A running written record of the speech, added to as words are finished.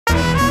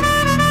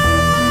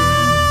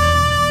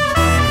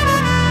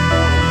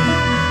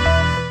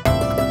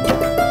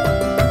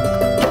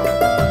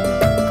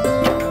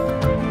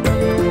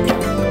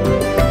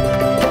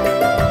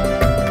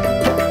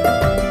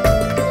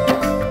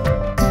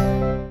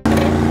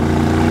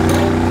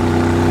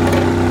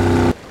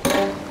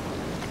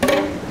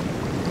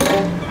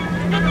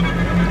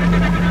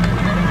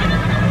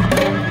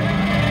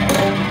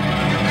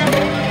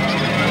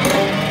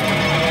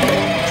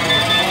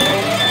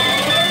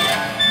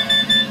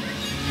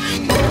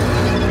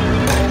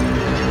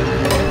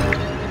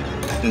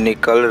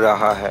निकल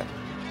रहा है,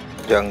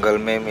 जंगल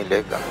में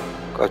मिलेगा।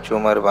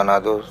 कचूमर बना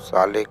दो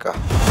साले का,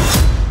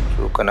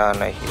 रुकना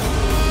नहीं।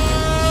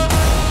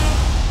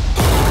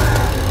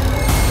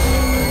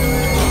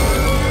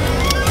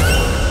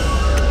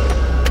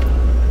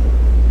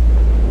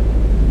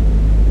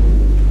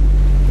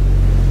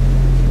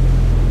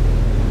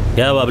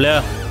 क्या बाबल्या?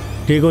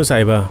 ठीक हूँ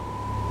साहिबा।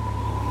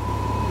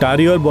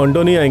 टारी और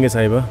बॉन्डो नहीं आएंगे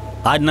साहिबा?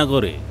 आज नको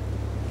रे,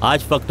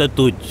 आज फक्त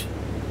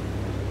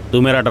तू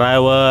मेरा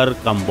ड्राइवर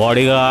कम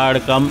बॉडीगार्ड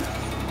कम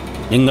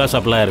हिंगा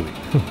सप्लायर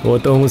भी। वो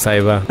तो हूँ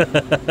साहिबा।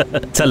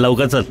 चल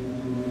लवकर चल।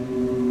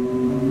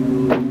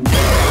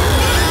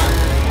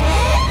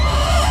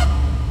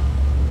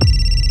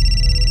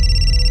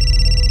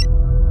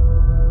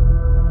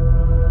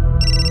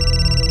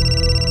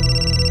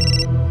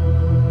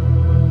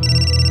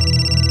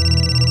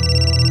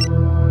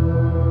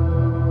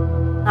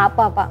 हाँ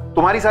पापा।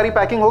 तुम्हारी सारी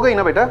पैकिंग हो गई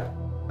ना बेटा?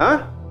 हाँ,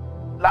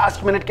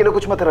 लास्ट मिनट के लिए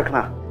कुछ मत रखना।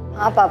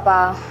 हाँ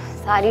पापा,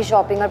 सारी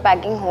शॉपिंग और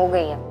पैकिंग हो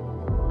गई है,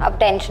 अब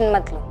टेंशन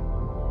मत लो।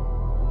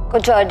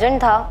 कुछ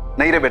अर्जेंट था?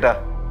 नहीं रे बेटा,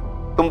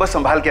 तुम बस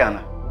संभाल के आना।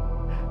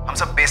 हम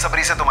सब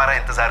बेसब्री से तुम्हारा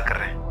इंतजार कर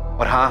रहे हैं।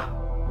 और हाँ,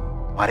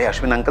 हमारे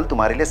अश्विन अंकल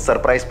तुम्हारे लिए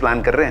सरप्राइज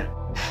प्लान कर रहे हैं।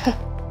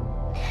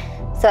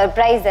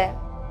 सरप्राइज है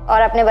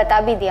और आपने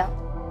बता भी दिया।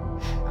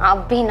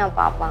 आप भी ना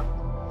पापा।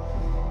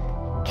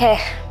 खैर,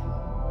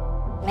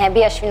 मैं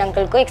भी अश्विन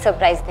अंकल को एक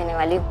सरप्राइज देने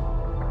वाली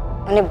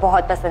हूँ, उन्हें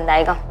बहुत पसंद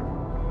आएगा,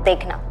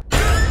 देखना।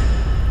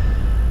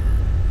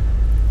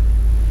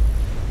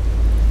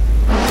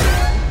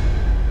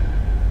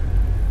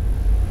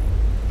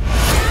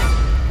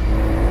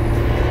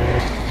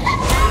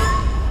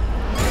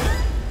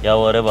 क्या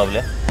हुआ रे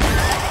बाबल्या?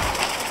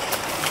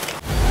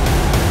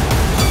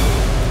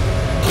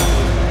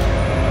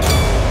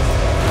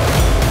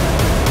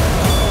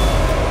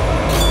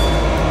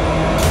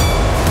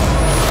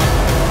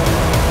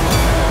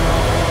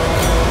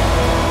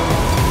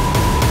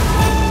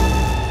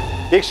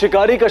 एक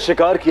शिकारी का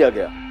शिकार किया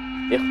गया,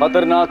 एक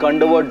खतरनाक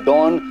अंडरवर्ल्ड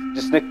डॉन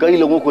जिसने कई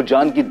लोगों को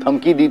जान की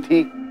धमकी दी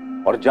थी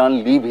और जान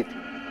ली भी थी,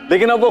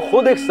 लेकिन अब वो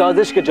खुद एक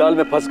साजिश के जाल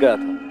में फंस गया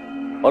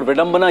था। और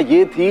विडंबना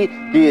ये थी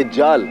कि ये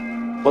जाल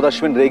खुद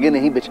अश्विन रेगे ने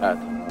ही बिछाया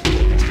था।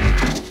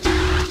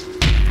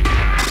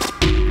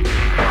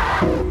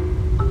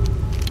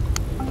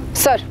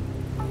 सर,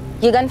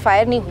 ये गन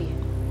फायर नहीं हुई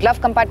है,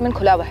 ग्लव कंपार्टमेंट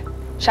खुला हुआ है।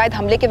 शायद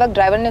हमले के वक्त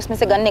ड्राइवर ने उसमें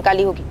से गन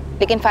निकाली होगी,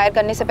 लेकिन फायर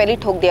करने से पहले ही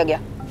ठोक दिया गया।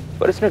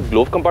 पर इसने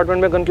ग्लोव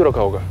कंपार्टमेंट में गन क्यों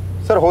रखा होगा?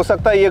 सर, हो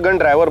सकता है ये गन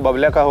ड्राइवर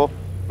बबलिया का हो।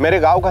 मेरे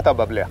गांव का था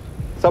बबलिया।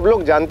 सब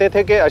लोग जानते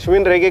थे कि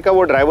अश्विन रेगे का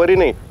वो ड्राइवर ही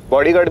नहीं,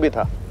 बॉडीगार्ड भी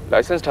था।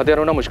 लाइसेंस हथियार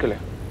होना मुश्किल है,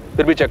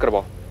 फिर भी चेक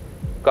करवाओ।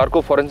 कार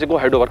को फॉरेंसिक को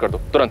हैंड ओवर कर दो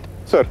तुरंत।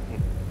 सर।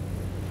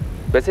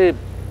 वैसे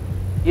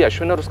ये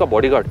अश्विन और उसका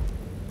बॉडीगार्ड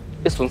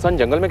इस सुनसान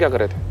जंगल में क्या कर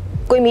रहे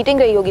थे? कोई मीटिंग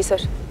रही होगी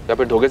सर, या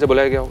फिर धोखे से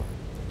बुलाया गया होगा।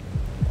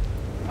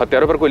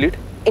 हत्यारों पर कोई लीड?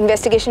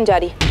 इन्वेस्टिगेशन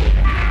जारी है।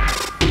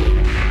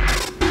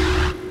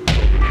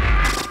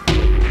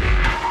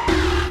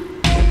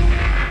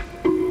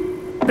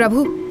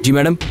 प्रभु। जी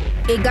मैडम।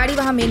 एक गाड़ी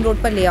वहाँ मेन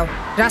रोड पर ले आओ,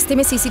 रास्ते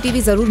में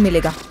सीसीटीवी जरूर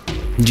मिलेगा।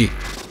 जी।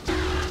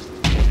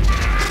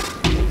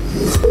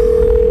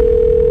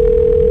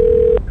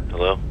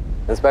 हेलो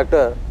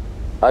इंस्पेक्टर,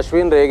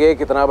 अश्विन रेगे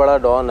कितना बड़ा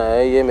डॉन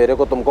है ये मेरे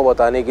को तुमको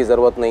बताने की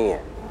जरूरत नहीं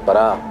है, पर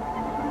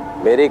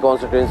हाँ, मेरी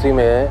कॉन्स्टिट्यूंसी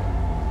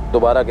में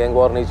दोबारा गैंग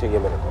वॉर नहीं चाहिए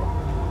मेरे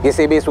को,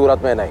 किसी भी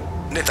सूरत में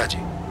नहीं। नेताजी,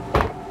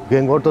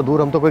 गैंग वॉर तो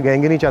दूर, हम तो कोई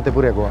गैंग ही नहीं चाहते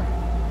पूरे गोवा।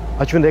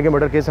 अश्विन रेगे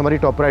मर्डर केस हमारी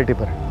टॉप प्रायोरिटी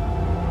पर है।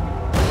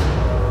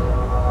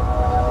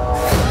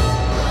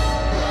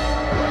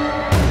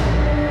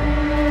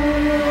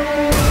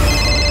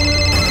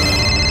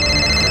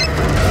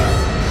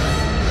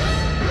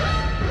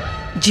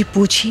 जी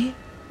पूछिए।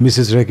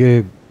 मिसेस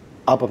रेगे,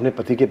 आप अपने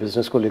पति के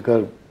बिजनेस को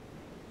लेकर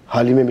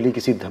हाल ही में मिली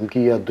किसी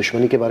धमकी या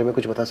दुश्मनी के बारे में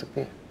कुछ बता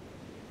सकते हैं?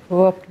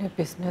 वो अपने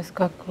बिजनेस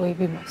का कोई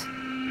भी मसला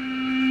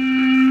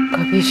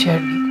कभी शेयर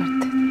नहीं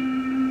करते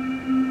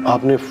थे।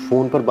 आपने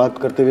फोन पर बात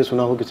करते हुए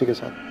सुना हो किसी के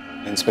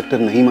साथ? इंस्पेक्टर,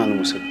 नहीं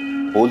मालूम उसे,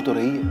 बोल तो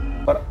रही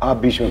है पर आप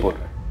बीच में बोल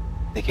रहे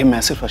हैं। देखिए,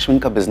 मैं सिर्फ अश्विन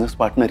का बिजनेस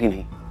पार्टनर ही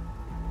नहीं,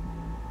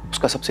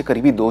 उसका सबसे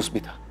करीबी दोस्त भी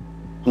था।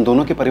 हम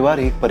दोनों के परिवार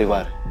एक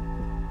परिवार है,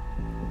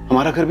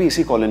 हमारा घर भी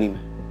इसी कॉलोनी में।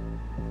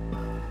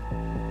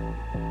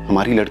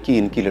 हमारी लड़की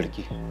इनकी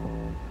लड़की है।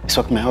 इस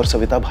वक्त मैं और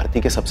सविता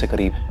भारती के सबसे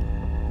करीब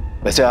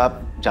हैं। वैसे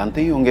आप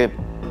जानते ही होंगे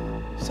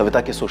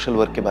सविता के सोशल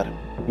वर्क के बारे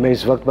में। मैं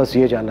इस वक्त बस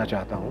ये जानना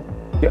चाहता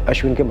हूँ कि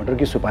अश्विन के मर्डर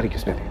की सुपारी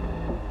किसने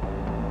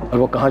दी और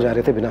वो कहाँ जा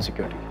रहे थे बिना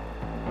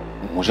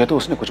सिक्योरिटी? मुझे तो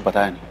उसने कुछ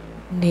बताया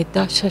नहीं।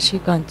 नेता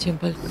शशिकांत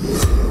चिंबल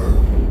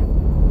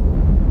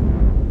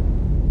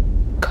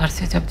घर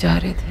से जब जा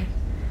रहे थे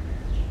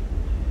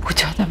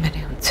पूछा था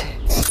मैंने उनसे।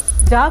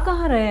 जा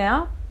कहाँ रहे हैं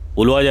आप?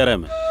 उलवा जा रहा है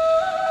मैं,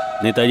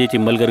 नेताजी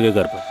चिंबलकर के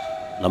घर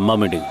पर, लंबा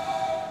मीटिंग।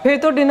 फिर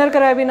तो डिनर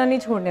कराए बिना नहीं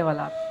छोड़ने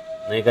वाला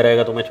आप। नहीं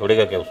कराएगा तो मैं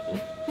छोड़ेगा क्या उसको?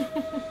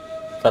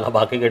 साला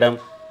बाकी के टाइम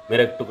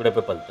मेरे टुकड़े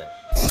पे पलता है।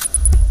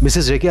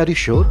 Mrs reggae, are you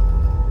sure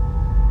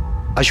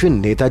Ashwin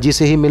Netaji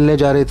से ही मिलने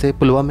जा रहे थे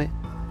पुलवा में?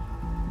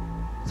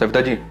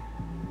 सविता जी,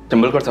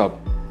 चिंबलकर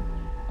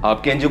साहब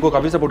आपके एनजीओ को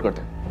काफी सपोर्ट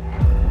करते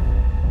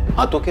हैं।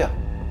 हाँ तो क्या,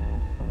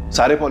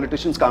 सारे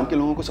पॉलिटिशियंस काम के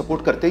लोगों को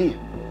सपोर्ट करते ही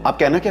हैं। आप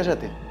कहना क्या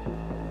चाहते हैं?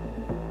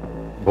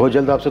 बहुत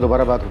जल्द आपसे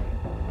दोबारा बात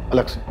होगी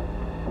अलग से।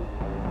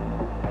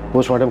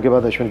 पोस्टमार्टम के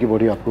बाद अश्विन की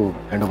बॉडी आपको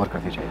हैंड ओवर कर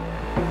दी जाएगी।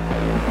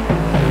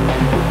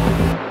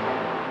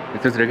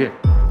 मिसेस रेगे,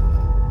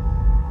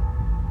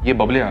 ये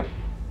बबलिया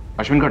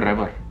अश्विन का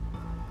ड्राइवर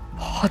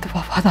बहुत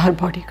वफादार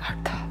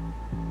बॉडीगार्ड था,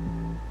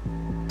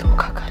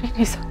 धोखा कर ही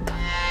नहीं सकता।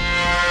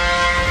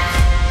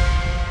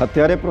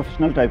 हत्यारे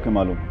प्रोफेशनल टाइप के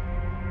मालूम है।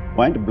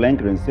 पॉइंट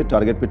ब्लैंक रेंज से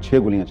टारगेट पे 6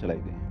 गोलियां चलाई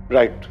गई।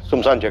 राइट,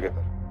 सुनसान जगह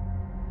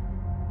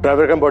पर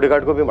ड्राइवर का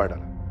बॉडीगार्ड को भी मार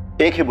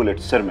डाला। एक ही बुलेट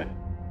सिर में,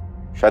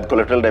 शायद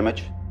कोलेटरल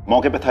डैमेज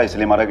मौके पे था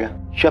इसलिए मारा गया।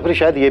 या फिर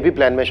शायद ये भी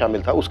प्लान में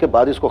शामिल था, उसके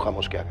बाद इसको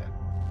खामोश किया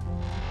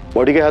गया।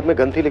 बॉडी के हाथ में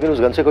गन थी लेकिन उस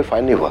गन से कोई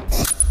फायर नहीं हुआ।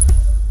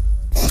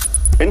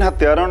 इन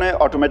हत्यारों ने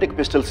ऑटोमेटिक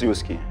पिस्टल्स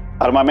यूज किए।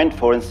 आर्मामेंट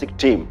फोरेंसिक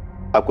टीम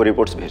आपको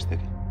रिपोर्ट्स भेज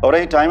देगी। और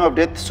यही टाइम ऑफ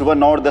डेथ सुबह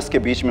 9 और 10 के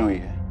बीच में हुई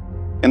है।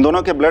 इन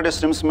दोनों के ब्लड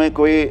स्ट्रीम्स में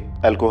कोई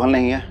अल्कोहल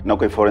नहीं है, न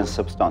कोई फॉरेन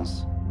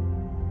सब्सटेंस।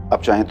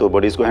 आप चाहें तो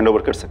बॉडीज को हैंड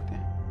ओवर कर सकते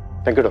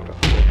हैं। Thank you doctor.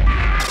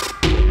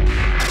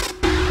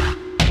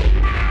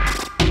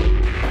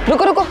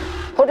 रुको रुको,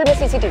 होटल में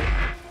सीसीटीवी।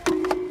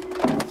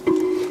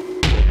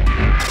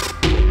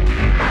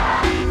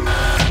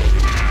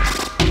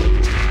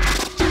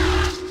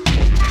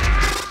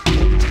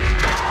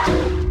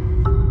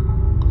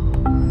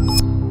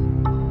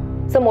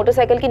 सर,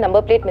 मोटरसाइकिल की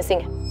नंबर प्लेट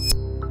मिसिंग है।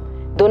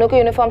 दोनों के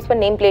यूनिफॉर्म्स पर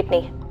नेम प्लेट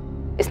नहीं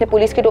है। इसने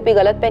पुलिस की टोपी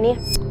गलत पहनी है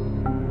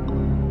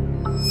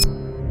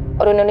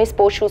और उन्होंने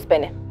स्पोर्ट्स शूज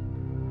पहने,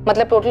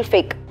 मतलब टोटल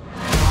फेक।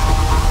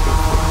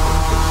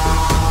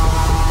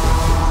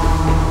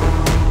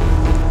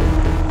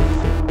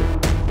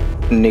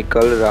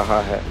 निकल रहा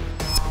है,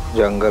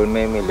 जंगल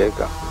में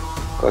मिलेगा,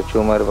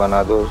 कचूमर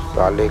बना दो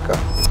साले का।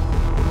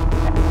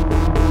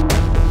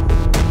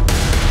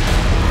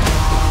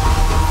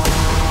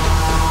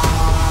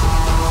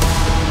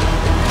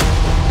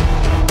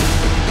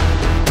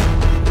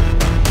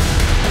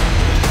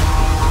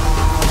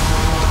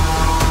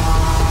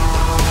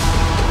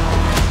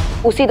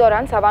 उसी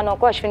दौरान 9:15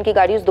 को अश्विन की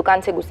गाड़ी उस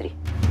दुकान से गुजरी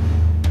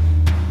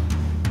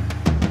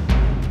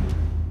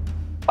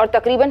और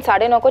तकरीबन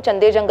 9:30 को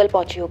चंदेर जंगल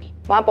पहुंची होगी।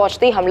 वहां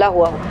पहुंचते ही हमला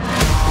हुआ होगा।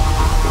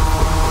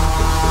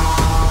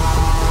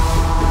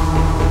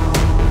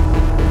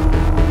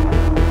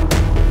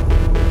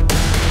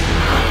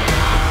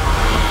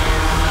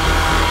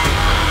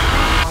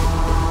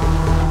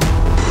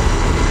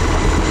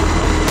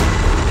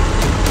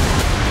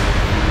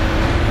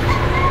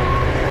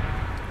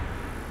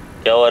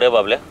 क्या हुआ रे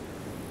बाबले?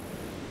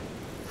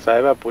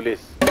 साहिबा पुलिस।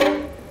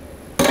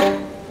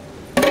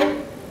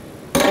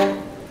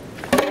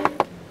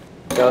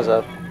 क्या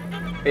साहब?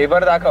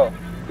 पेपर दाखव।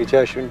 पीछे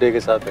अश्विन डे के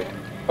साथ बैठे।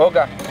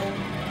 होगा।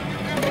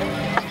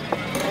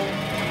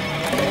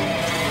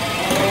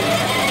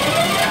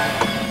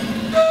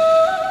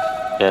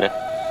 क्या रे?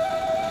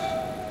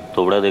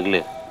 थोड़ा देख ले,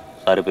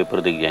 सारे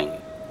पेपर दिख जाएंगे।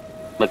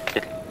 बस चल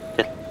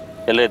चल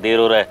चल, देर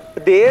हो रहा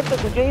है। देर तो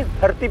तुझे ही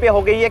धरती पे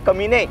हो गई है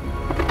कमीने।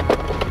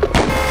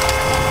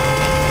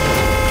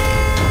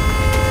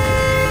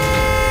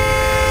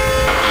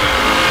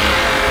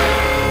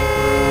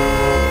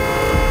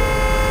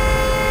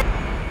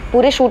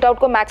 पूरे शूट आउट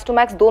को मैक्स टू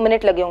मैक्स 2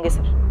 मिनट लगे होंगे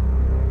सर।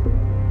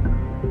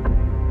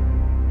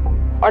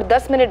 और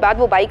 10 मिनट बाद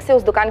वो बाइक से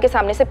उस दुकान के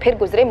सामने से फिर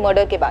गुजरे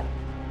मर्डर के बाद।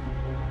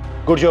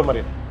 Good job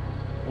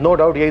Marina. No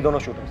doubt यही दोनों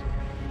शूटर्स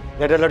हैं।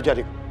 रेड अलर्ट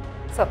जारी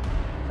करो।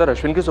 सर,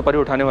 अश्विन की सुपारी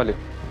उठाने वाले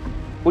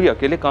कोई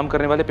अकेले काम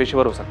करने वाले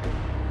पेशेवर हो सकते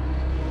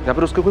हैं या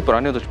फिर उसके कोई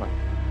पुराने दुश्मन,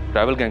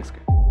 ट्रैवल गैंग्स के।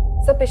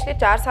 सर, पिछले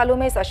 4 सालों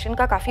में इस अश्विन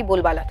का काफी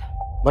बोलबाला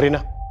था। मरीना,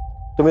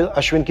 तुम इस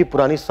अश्विन की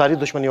पुरानी सारी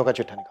दुश्मनियों का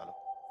चिट्ठा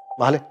निकालो।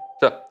 माले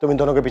सर, तुम इन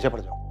दोनों के पीछे पड़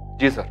जाओ।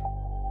 जी सर।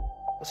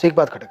 बस एक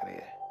बात खटक रही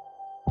है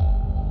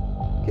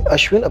कि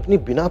अश्विन अपनी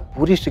बिना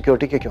पूरी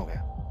सिक्योरिटी के क्यों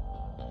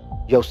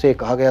गया, या उससे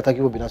कहा गया था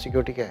कि वो बिना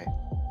सिक्योरिटी के है?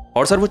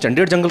 और सर, वो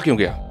चंडेर जंगल क्यों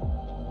गया?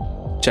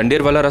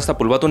 चंडेर वाला रास्ता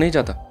पुलवा तो नहीं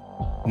जाता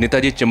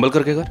नेताजी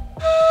चिंबलकर के घर?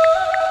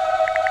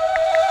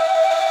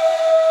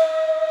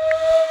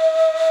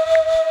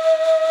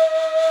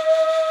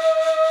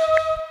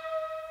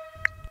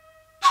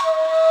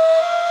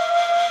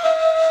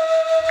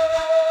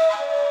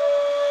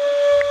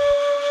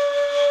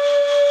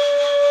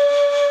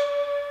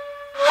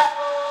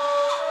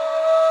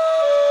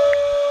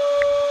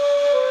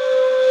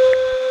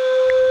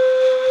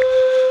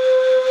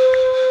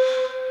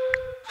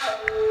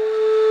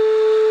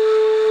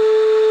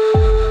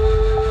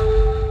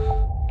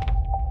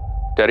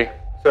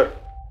 सर,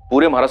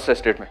 पूरे महाराष्ट्र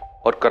स्टेट में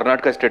और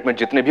कर्नाटक स्टेट में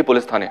जितने भी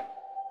पुलिस थाने,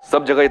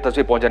 सब जगह ये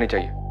तस्वीर पहुंच जानी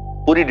चाहिए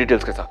पूरी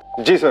डिटेल्स के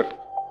साथ। जी सर।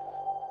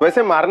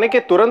 वैसे मारने के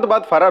तुरंत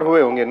बाद फरार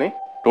हुए होंगे नहीं?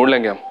 ढूंढ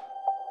लेंगे हम।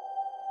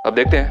 अब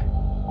देखते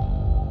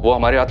हैं वो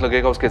हमारे हाथ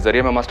लगेगा, उसके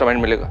जरिए में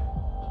मास्टरमाइंड मिलेगा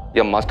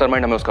या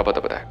मास्टरमाइंड हमें उसका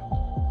पता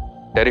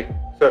बताएगा। टेरी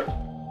सर,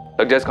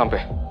 लग जाए इस काम पे,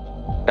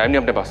 टाइम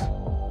नहीं अपने पास।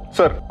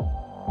 सर।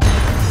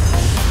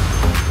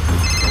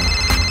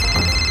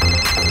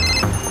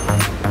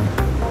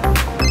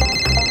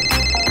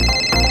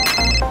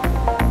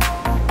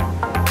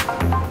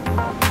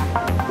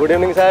 गुड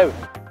इवनिंग साहब।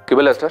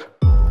 क्यों लेस्टर?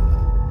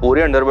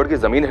 पूरे अंडरवर्ल्ड की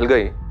जमीन हिल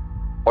गई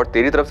और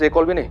तेरी तरफ से एक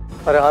कॉल भी नहीं?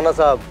 अरे हाँ ना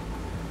साहब,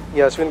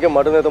 ये अश्विन के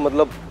मर्डर ने तो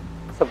मतलब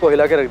सबको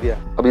हिला के रख दिया।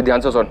 अभी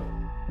ध्यान से सुन,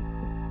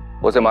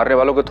 उसे मारने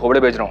वालों के थोबड़े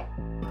भेज रहा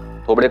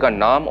हूँ। थोबड़े का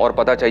नाम और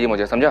पता चाहिए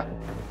मुझे, समझा?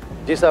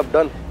 जी साहब,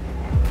 डन।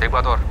 एक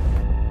बात और,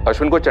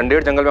 अश्विन को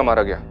चंडेर जंगल में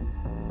मारा गया।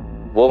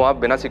 वो वहां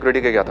बिना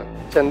सिक्योरिटी के गया था।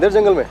 चंदेर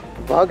जंगल में?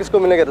 वहां किसको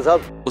मिलने गया था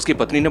साहब? उसकी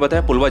पत्नी ने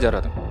बताया पुलवा जा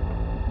रहा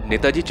था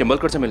नेताजी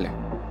चिंबलकर से मिलने।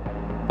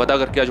 पता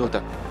कर क्या जो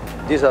होता।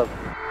 जी साहब।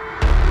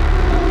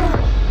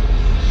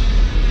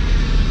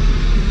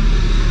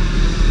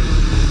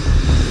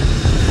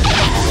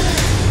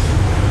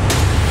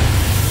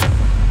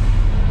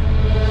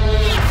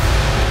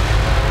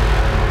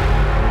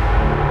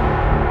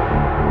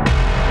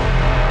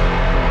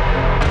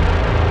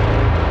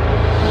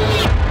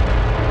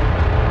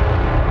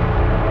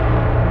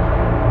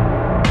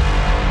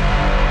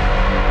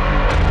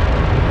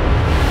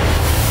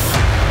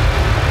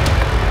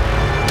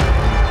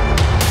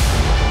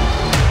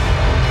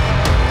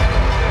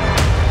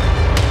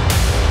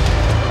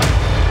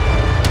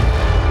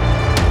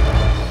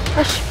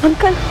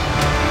 अंकल,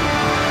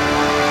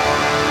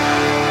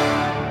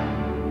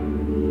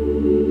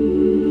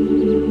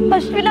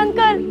 अश्विन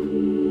अंकल,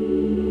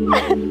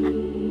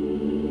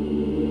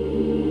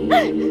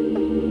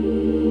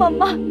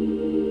 मम्मा,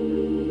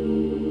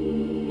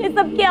 ये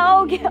सब क्या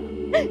हो गया?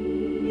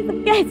 ये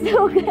सब कैसे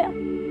हो गया?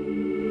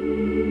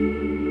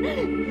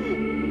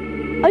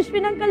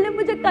 अश्विन अंकल ने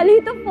मुझे कल ही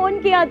तो फोन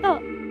किया था।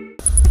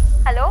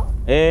 हेलो,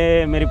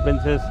 ए मेरी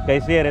प्रिंसेस,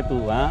 कैसी है रे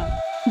तू? हाँ,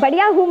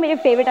 बढ़िया हूँ मेरे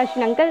फेवरेट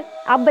अश्विन अंकल।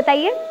 आप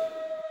बताइए।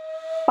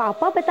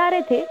 पापा बता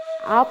रहे थे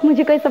आप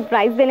मुझे कोई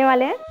सरप्राइज देने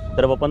वाले हैं।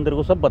 तेरा पापा ने तेरे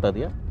को सब बता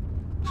दिया?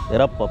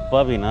 तेरा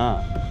पप्पा भी ना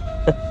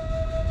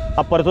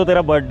अब परसों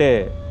तेरा बर्थडे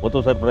है, वो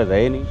तो सरप्राइज है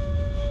ही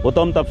नहीं। वो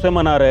तो हम तब से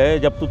मना रहे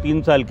हैं जब तू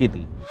 3 साल की थी।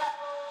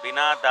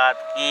 बिना दांत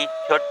की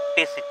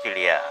छोटी सी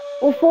चिड़िया।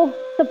 ओफो,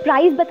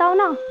 सरप्राइज बताओ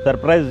ना।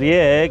 सरप्राइज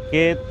ये है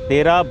कि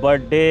तेरा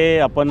बर्थडे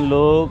अपन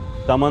लोग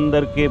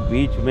समंदर के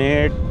बीच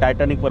में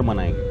टाइटैनिक पर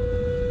मनाएंगे।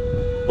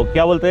 वो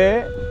क्या बोलते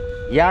हैं,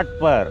 याट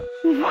पर।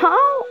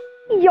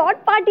 Wow, yacht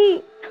party.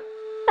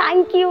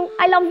 Thank you,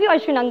 I love you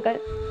Ashwin uncle.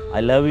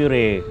 I love you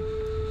रे।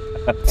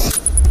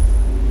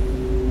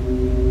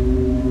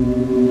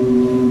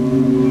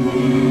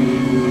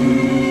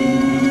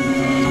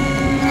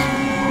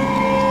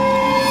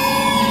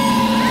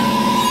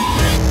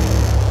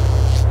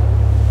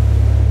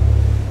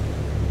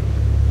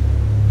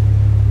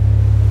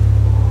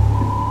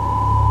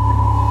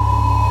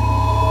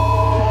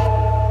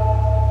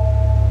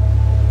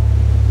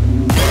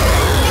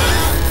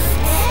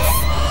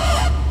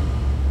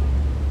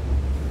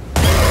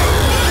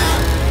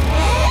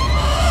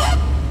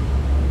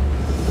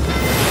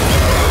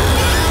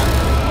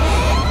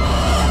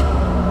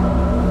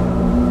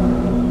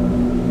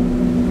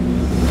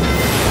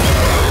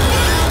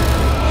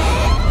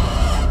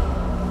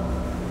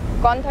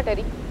 कौन था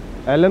टेरी?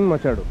 एलन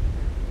मचाडो।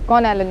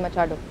 कौन एलन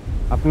मचाडो?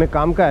 अपने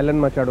काम का एलन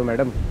मचाडो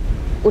मैडम।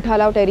 उठा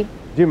लाओ टेरी।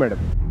 जी madam.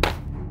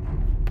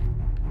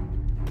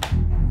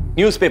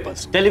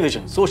 Newspapers,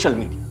 television, social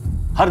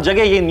media, हर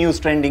जगह ये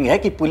न्यूज ट्रेंडिंग है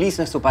कि पुलिस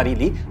ने सुपारी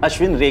ली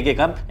अश्विन रेगे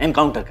का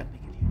एनकाउंटर करने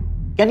के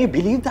लिए। Can you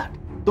believe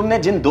that? तुमने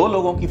जिन 2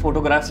 लोगों की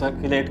फोटोग्राफ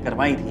सर्कुलेट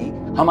करवाई थी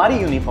हमारी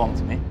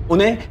यूनिफॉर्म्स में,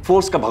 उन्हें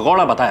फोर्स का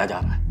भगोड़ा बताया जा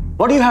रहा है।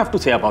 What do you have to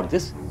say about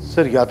this?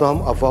 Sir, या तो हम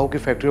अफवाहों की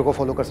फैक्ट्रियों को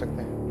फॉलो कर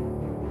सकते हैं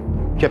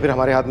या फिर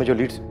हमारे हाथ में जो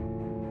लीड्स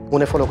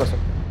उन्हें फॉलो कर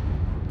सकते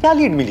हैं। क्या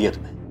लीड मिली है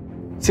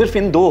तुम्हें सिर्फ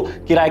इन 2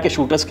 किराए के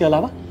शूटर्स के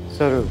अलावा?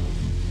 Sir,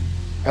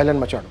 Elon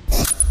Machado.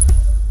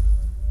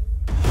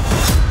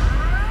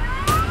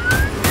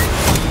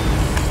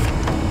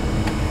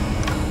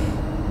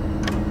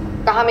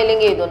 कहाँ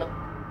मिलेंगे ये दोनों?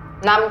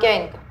 नाम क्या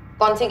है इनका?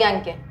 कौन सी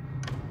गैंग के?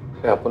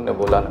 अपन ने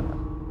बोला ना,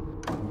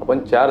 अपन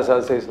 4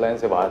 साल से इस लाइन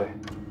से बाहर है।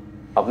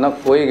 अपना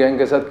कोई गैंग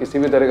के साथ किसी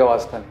भी तरह का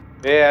वास्ता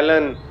नहीं।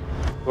 एलन,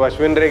 तो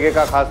अश्विन रेगे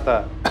का खास था।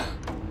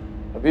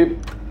 अभी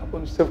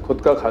अपन सिर्फ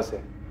खुद का खास है,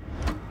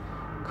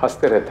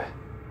 खासते रहता है।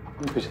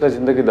 अपन पिछला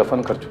जिंदगी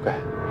दफन कर चुका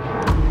है,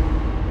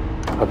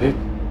 अभी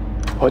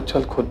बहुत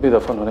जल्द खुद भी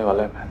दफन होने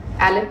वाला है।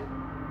 मैं एलन,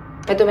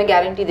 मैं तुम्हें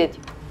गारंटी देती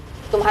हूँ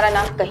तुम्हारा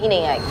नाम कहीं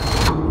नहीं आएगा।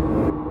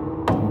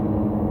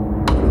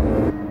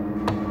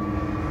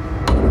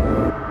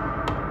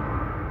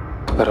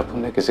 अगर अपन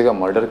ने किसी का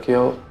मर्डर किया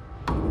हो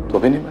तो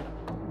भी नहीं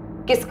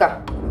मैडम। किसका?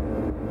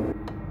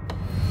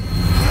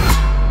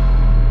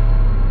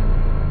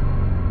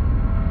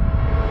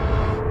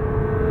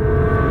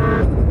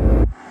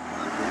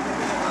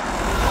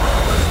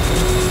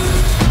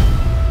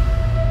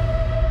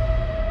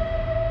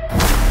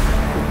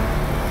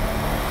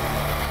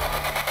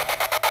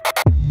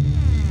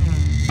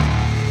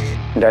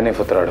 डैनी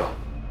फुतराडो,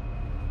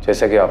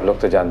 जैसे कि आप लोग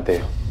तो जानते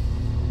हो,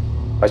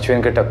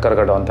 अश्विन के टक्कर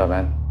का डॉन था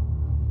मैन,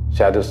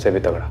 शायद उससे भी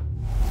तगड़ा।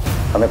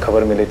 हमें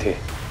खबर मिली थी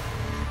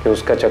कि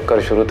उसका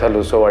चक्कर शुरू था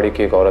लूसोवाड़ी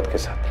की एक औरत के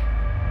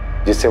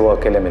साथ, जिससे वो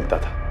अकेले मिलता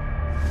था।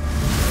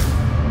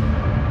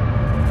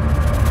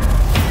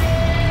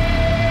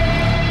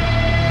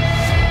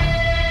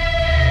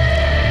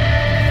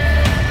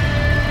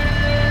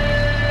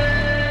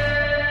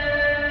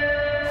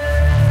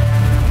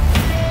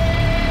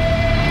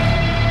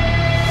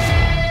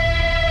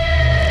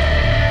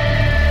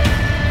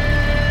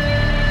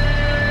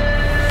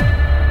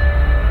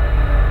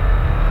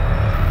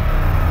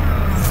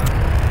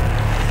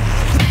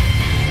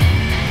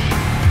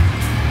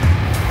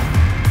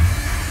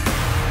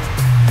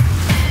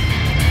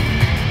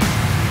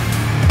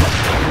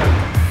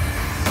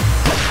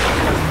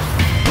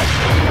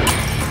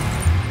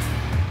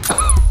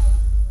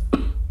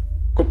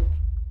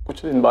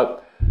 कुछ दिन बाद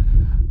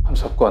हम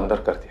सबको अंदर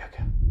कर दिया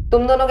गया।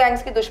 तुम दोनों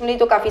गैंग्स की दुश्मनी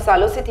तो काफी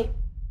सालों से थी,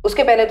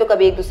 उसके पहले तो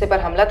कभी एक दूसरे पर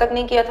हमला तक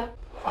नहीं किया था।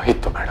 वही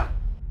तो मैडम,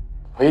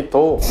 वही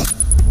तो।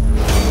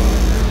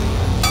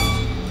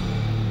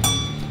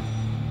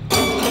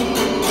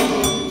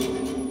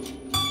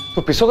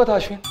 तो पिसोगा था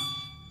अश्विन?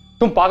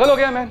 तुम पागल हो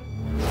गया मैन?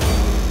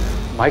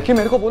 माइकी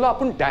मेरे को बोला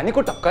अपन डैनी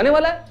को टपकाने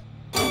वाला है।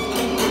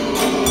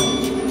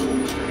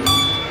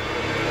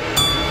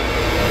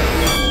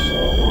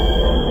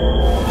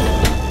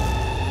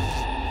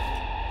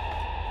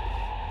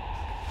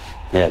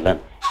 एलन,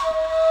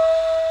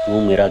 तू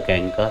मेरा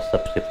गैंग का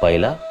सबसे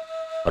पहला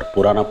और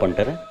पुराना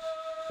पंटर है,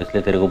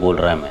 इसलिए तेरे को बोल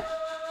रहा है मैं।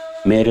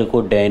 मेरे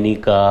को डैनी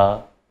का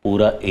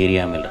पूरा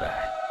एरिया मिल रहा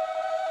है,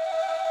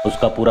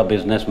 उसका पूरा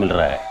बिजनेस मिल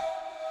रहा है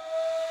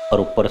और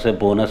ऊपर से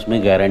बोनस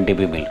में गारंटी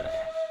भी मिल रहा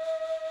है।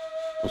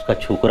 उसका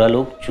छुकरा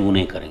लोग चू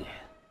नहीं करेंगे,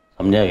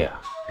 समझा गया?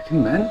 लेकिन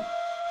मैन,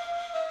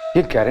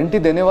 ये गारंटी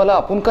देने वाला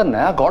अपन का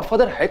नया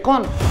गॉडफादर है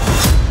कौन?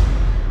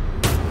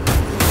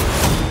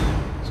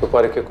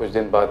 सुपारी के कुछ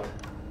दिन बाद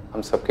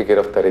हम सबकी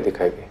गिरफ्तारी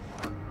दिखाई गई,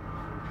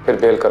 फिर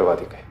बेल करवा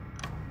दी गई।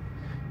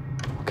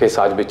 केस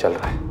आज भी चल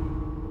रहा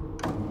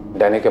है।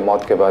 डैनी के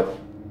मौत के बाद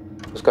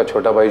उसका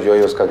छोटा भाई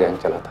जोई उसका गैंग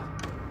चला था।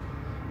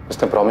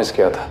 उसने प्रॉमिस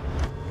किया था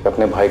कि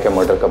अपने भाई के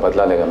मर्डर का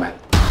बदला लेगा। मैं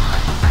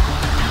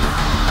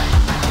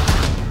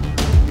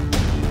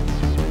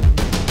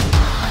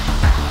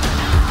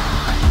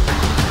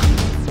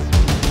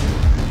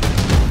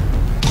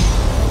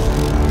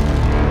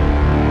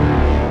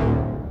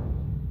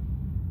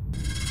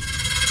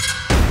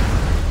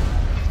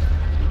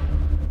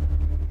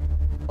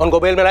उनको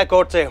बेल मिला है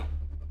कोर्ट से,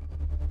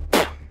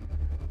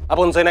 अब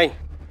उनसे नहीं।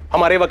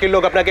 हमारे वकील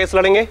लोग अपना केस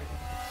लड़ेंगे,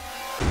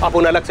 अब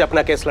उन अलग से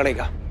अपना केस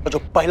लड़ेगा। तो जो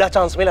पहला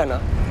चांस मिला ना,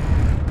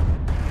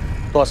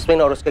 तो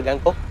अश्विन और उसके गैंग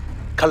को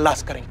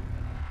खल्लास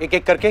करेंगे, एक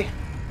एक करके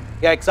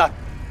या एक साथ,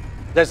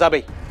 जैसा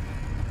भी।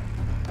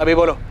 अभी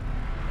बोलो,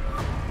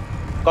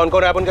 कौन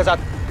कौन है आप उनके साथ?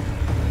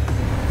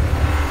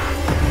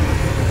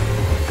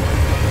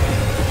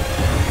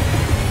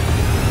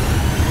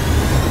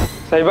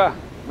 साहिबा,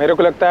 मेरे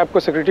को लगता है आपको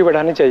सिक्योरिटी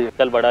बढ़ानी चाहिए।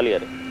 चल बढ़ा लिया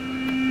रे।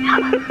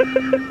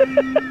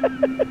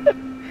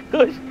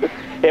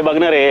 ए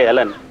बगना रे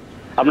एलन,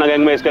 अपना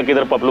गैंग में इसका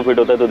किधर पपलू फिट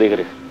होता है तो देख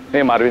रहे।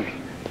 नहीं मारविन,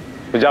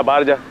 तू जा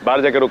बाहर जा,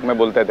 बाहर जाके रुक, मैं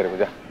बोलता है तेरे को,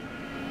 जा।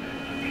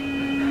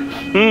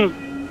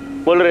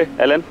 बोल रहे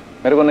एलन।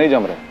 मेरे को नहीं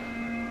जम रहा,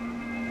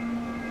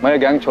 मैं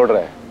गैंग छोड़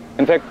रहा है।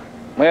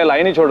 इनफैक्ट मैं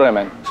लाइन ही छोड़ रहा है।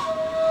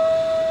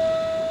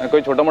 मैं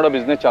कोई छोटा मोटा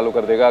बिजनेस चालू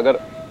कर देगा अगर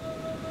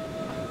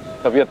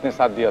तबीयत ने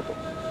साथ दिया तो।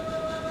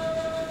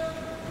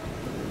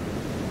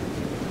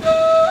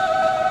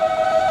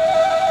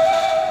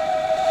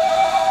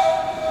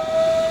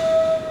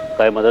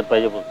 काय मदत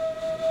पाहिजे बोल।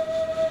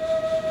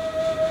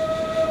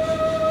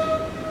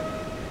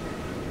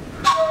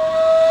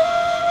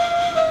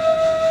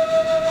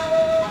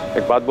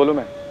 एक बात बोलूं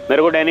मैं?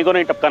 मेरे को डैनी को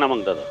नहीं टपकाना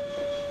मांगता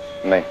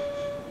था। नहीं,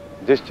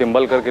 जिस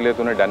चिंबलकर के लिए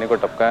तूने डैनी को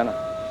टपकाया ना,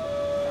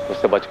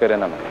 उससे बच के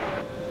रहना। मैं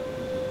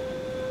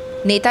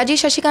नेताजी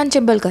शशिकांत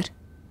चिंबलकर।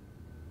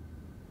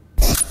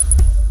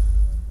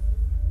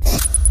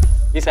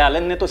 इस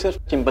एलन ने तो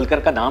सिर्फ चिंबलकर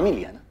का नाम ही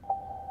लिया ना।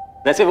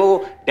 वैसे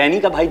वो डैनी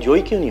का भाई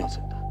जोई क्यों नहीं हो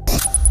सकता?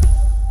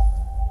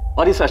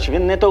 और इस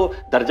अश्विन ने तो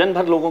दर्जन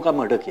भर लोगों का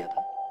मर्डर किया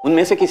था,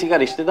 उनमें से किसी का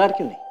रिश्तेदार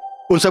क्यों नहीं?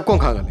 उन सबको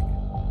कहां डालेंगे?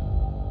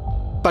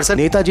 पर सर,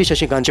 नेताजी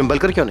शशिकांत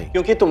चिंबलकर क्यों नहीं?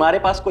 क्योंकि तुम्हारे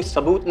पास कोई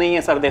सबूत नहीं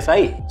है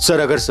सरदेसाई। सर,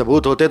 अगर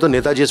सबूत होते तो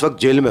नेताजी इस वक्त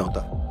जेल में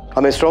होता।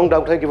 हमें स्ट्रॉन्ग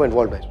डाउट है कि वो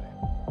इन्वॉल्व है इसमें।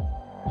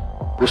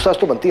 पूछताछ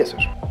तो बनती है सर।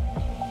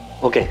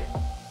 ओके,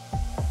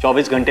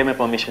 24 घंटे में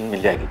परमिशन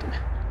मिल जाएगी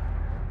तुम्हें।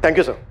 Thank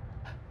you sir.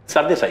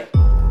 Sardesai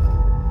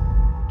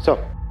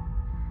sir,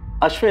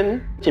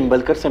 Ashwin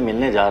चिंबलकर से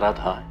मिलने जा रहा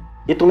था,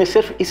 ये तुम्हें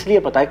सिर्फ इसलिए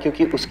पता है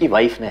क्योंकि उसकी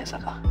वाइफ ने ऐसा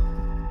कहा।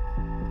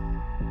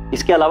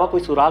 इसके अलावा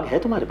कोई सुराग है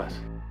तुम्हारे पास?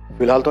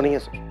 फिलहाल तो नहीं है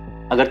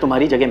सर। अगर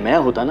तुम्हारी जगह मैं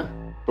होता ना,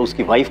 तो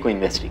उसकी वाइफ को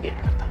इन्वेस्टिगेट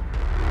करता।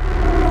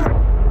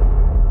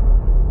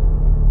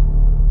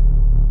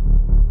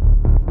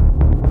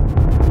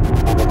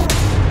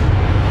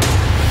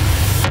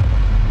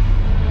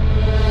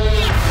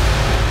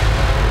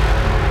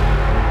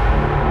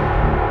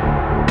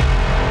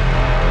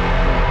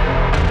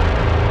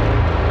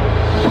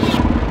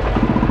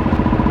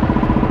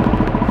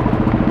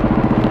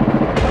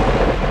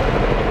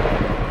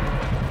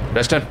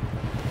 वेस्टर्न,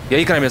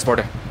 यही क्राइम स्पॉट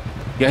है,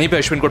 यहीं पे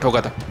अश्विन को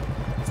ठोका था।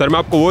 सर, मैं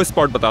आपको वो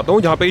स्पॉट बताता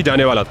हूँ जहाँ पे ये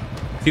जाने वाला था।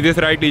 सीधे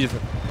से राइट लीजिए सर।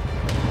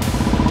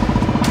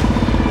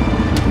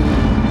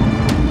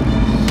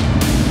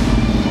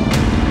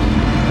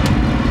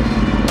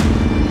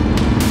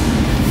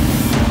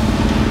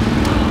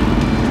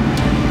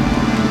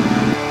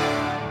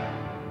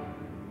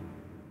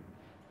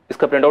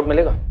 इसका प्रिंट आउट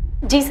मिलेगा?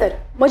 जी सर,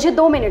 मुझे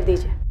 2 मिनट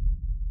दीजिए।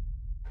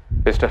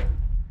 मिस्टर,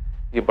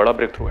 ये बड़ा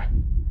ब्रेक थ्रू है।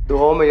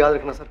 दुआओं में याद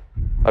रखना सर।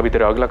 अभी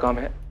तेरा अगला काम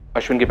है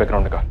अश्विन की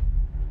बैकग्राउंड निकाल,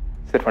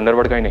 सिर्फ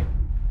अंडरवर्ल्ड का ही नहीं,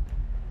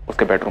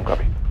 उसके बेडरूम का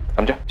भी,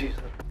 समझा? जी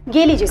सर।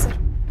 ये लीजिए sir.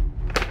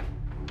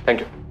 Thank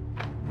you.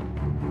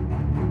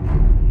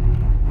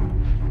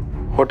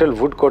 Hotel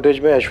would cottage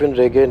में अश्विन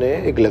रेगे ने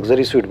एक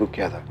लग्जरी स्वीट बुक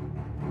किया था।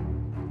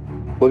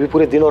 वो भी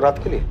पूरे दिन और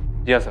रात के लिए?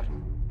 जी हाँ सर,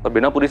 और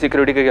बिना पूरी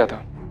सिक्योरिटी के गया था,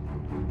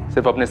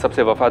 सिर्फ अपने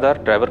सबसे वफादार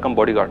ड्राइवर कम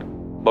बॉडीगार्ड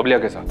बबलिया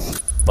के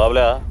साथ।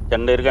 बाबला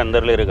चंदेर के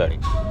अंदर ले रहे गाड़ी,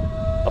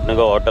 अपने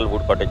को होटल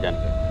वुड कॉटेज जान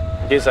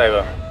के। जी साहिबा।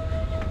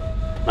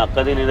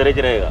 आपका दिन इधर ही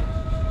रहेगा,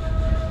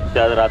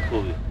 शायद रात को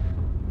भी,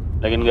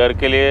 लेकिन घर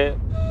के लिए,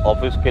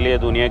 ऑफिस के लिए,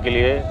 दुनिया के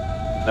लिए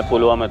मैं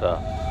पुलवा में था,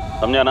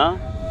 समझा ना?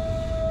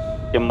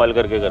 चिंबल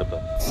करके घर पर।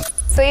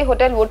 सर ये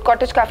होटल वुड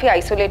कॉटेज काफी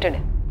आइसोलेटेड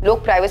है,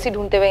 लोग प्राइवेसी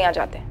ढूंढते हुए यहाँ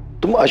जाते हैं।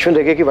 तुम अश्विन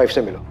रेगे की वाइफ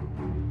से मिलो,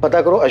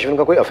 पता करो अश्विन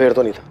का कोई अफेयर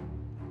तो नहीं था।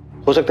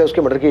 हो सकता है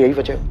उसके मर्डर की यही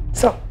वजह हो।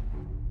 सर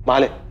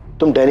माले,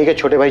 तुम डैनी के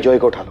छोटे भाई जॉय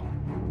को उठा लो,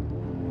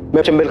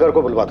 मैं चिंबलकर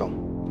को बुलवाता हूँ।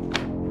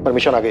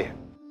 परमिशन आ गई है।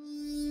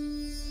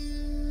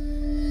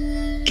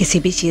 किसी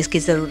भी चीज की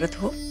जरूरत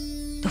हो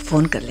तो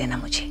फोन कर लेना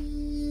मुझे,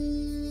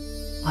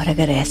 और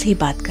अगर ऐसे ही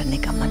बात करने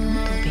का मन हो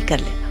तो भी कर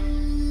लेना।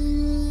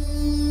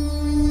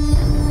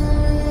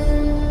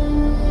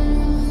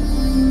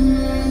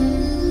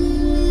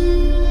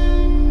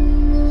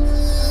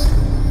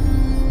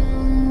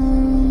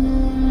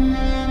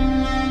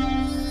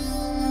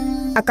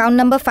 Account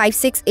number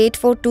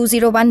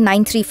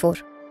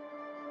 5684201934।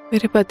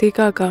 मेरे पति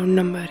का अकाउंट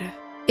नंबर है।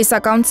 इस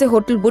अकाउंट से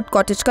होटल वुड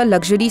कॉटेज का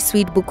लग्जरी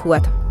स्वीट बुक हुआ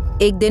था,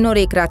 1 दिन और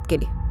 1 रात के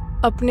लिए।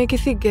 अपने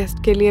किसी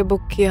गेस्ट के लिए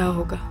बुक किया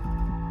होगा।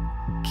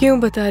 क्यों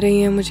बता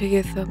रही हैं मुझे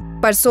ये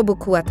सब? परसों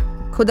बुक हुआ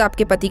था, खुद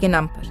आपके पति के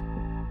नाम पर।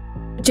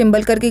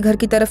 चिंबलकर के घर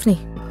की तरफ नहीं,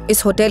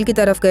 इस होटल की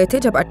तरफ गए थे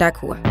जब अटैक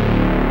हुआ।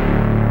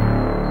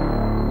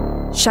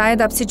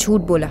 शायद आपसे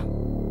झूठ बोला,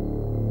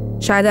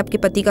 शायद आपके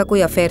पति का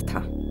कोई अफेयर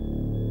था।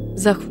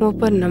 जख्मों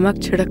पर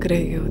नमक छिड़क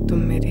रही हो तुम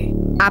मेरे।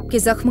 आपके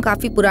जख्म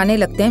काफी पुराने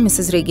लगते हैं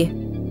मिसेस रेगे।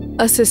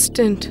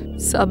 Assistant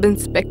sub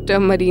inspector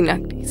Marina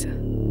ग्रीजा।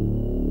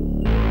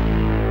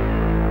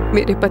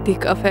 मेरे पति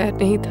का अफेयर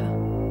नहीं था,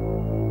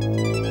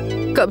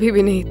 कभी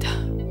भी नहीं था।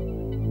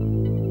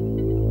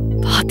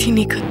 बात ही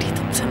नहीं करनी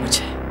तुमसे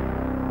मुझे।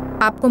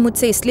 आपको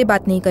मुझसे इसलिए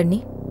बात नहीं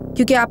करनी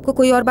क्योंकि आपको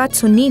कोई और बात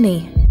सुननी नहीं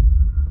है।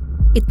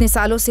 इतने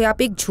सालों से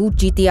आप एक झूठ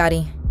जीती आ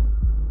रही हैं,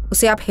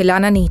 उसे आप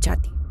हिलाना नहीं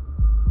चाहती।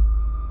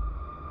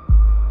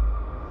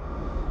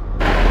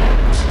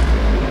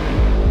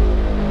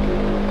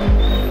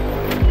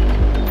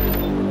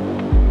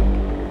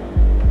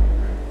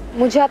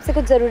 मुझे आपसे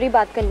कुछ जरूरी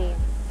बात करनी है।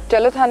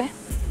 चलो थाने।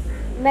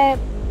 मैं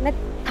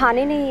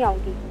थाने नहीं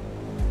आऊंगी।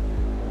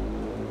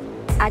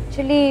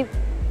 एक्चुअली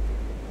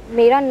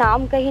मेरा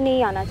नाम कहीं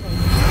नहीं आना चाहिए।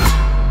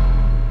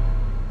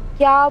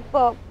 क्या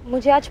आप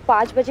मुझे आज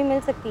 5 बजे मिल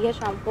सकती है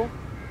शाम को,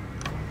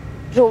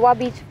 रोवा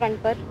बीच फ्रंट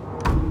पर,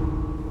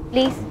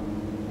 प्लीज?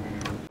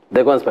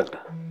 देखो इंस्पेक्टर,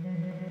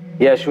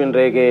 ये अश्विन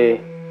रेगे,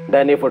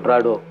 डैनी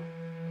फुटराडो,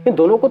 इन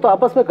दोनों को तो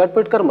आपस में कट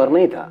पिट कर मरना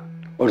ही था।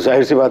 और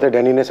जाहिर सी बात है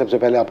डैनी ने सबसे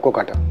पहले आपको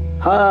काटा।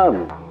 हाँ,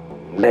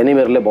 डैनी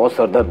मेरे लिए बहुत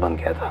सरदर्द बन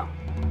गया था।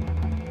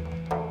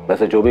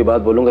 वैसे जो भी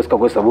बात बोलूंगा इसका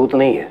कोई सबूत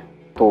नहीं है,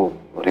 तो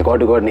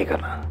रिकॉर्ड नहीं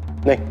करना।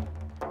 नहीं,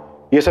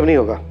 ये सब नहीं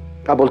होगा,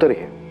 आप बोलते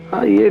रहिए।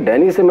 हाँ, ये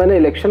डैनी से मैंने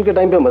इलेक्शन के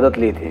टाइम पे मदद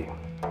ली थी,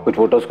 कुछ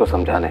वोटर्स को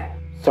समझाने।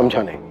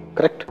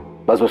 करेक्ट।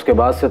 बस उसके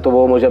बाद से तो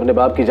वो मुझे अपने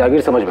बाप की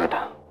जागीर समझ बैठा,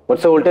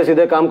 मुझसे उल्टे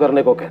सीधे काम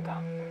करने को कहता,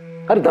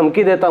 अरे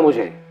धमकी देता,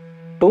 मुझे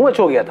टू मच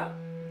हो गया था।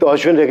 तो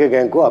अश्विन रेगे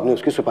गैंग को आपने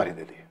उसकी सुपारी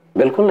दे दी?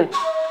 बिल्कुल नहीं,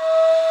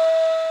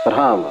 पर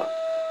हाँ,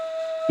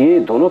 ये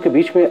दोनों के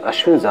बीच में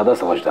अश्विन ज्यादा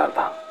समझदार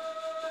था,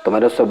 तो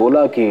मैंने उससे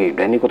बोला कि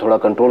डैनी को थोड़ा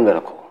कंट्रोल में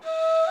रखो।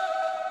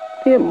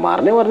 ये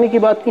मारने वारने की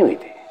बात नहीं हुई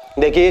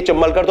थी। देखिए,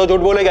 चिंबलकर तो झूठ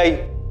बोलेगा ही,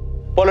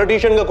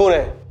 पॉलिटिशियन का खून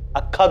है,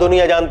 अक्खा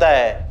दुनिया जानता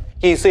है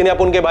कि इसी ने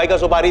अपन के भाई का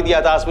सुपारी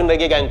दिया था अश्विन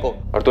रेगे गैंग को।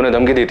 और तूने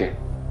धमकी दी थी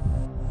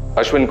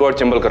अश्विन को और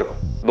चिंबलकर को,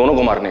 दोनों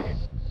को मारने की।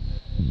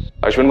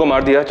 अश्विन को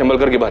मार दिया,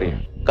 चिंबलकर की बारी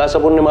है। का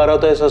सबूत ने मारा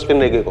होता है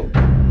अश्विन रेगे को?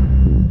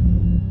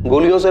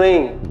 गोलियों से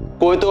नहीं,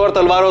 कोई तो और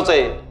तलवारों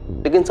से।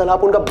 लेकिन साला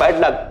अपन का बैड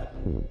लक,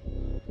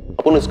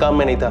 अपन उस काम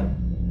में नहीं था।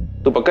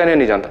 तू पक्का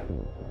नहीं जानता?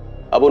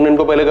 अपन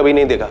इनको पहले कभी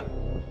नहीं देखा,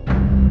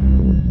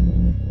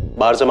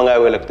 बाहर से मंगाए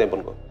हुए लगते हैं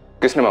अपन को।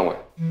 किसने मांगा?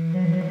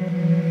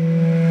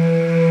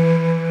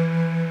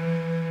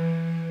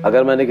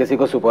 अगर मैंने किसी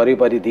को सुपारी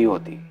पारी दी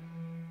होती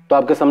तो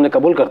आपके सामने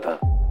कबूल करता।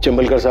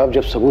 चिंबलकर साहब,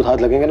 जब सबूत हाथ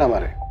लगेंगे ना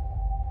हमारे,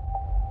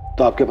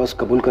 तो आपके पास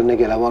कबूल करने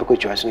के अलावा और कोई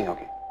चॉइस नहीं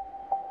होगी,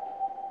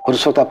 और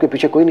उस वक्त आपके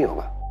पीछे कोई नहीं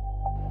होगा,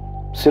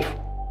 सिर्फ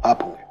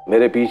आप होंगे।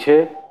 मेरे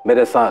पीछे,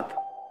 मेरे साथ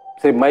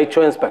सिर्फ मैं ही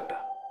इंस्पेक्टर।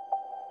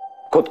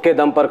 खुद के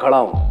दम पर खड़ा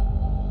हूं,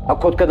 अब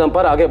खुद के दम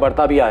पर आगे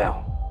बढ़ता भी आया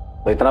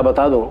हूं। तो इतना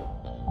बता दूं,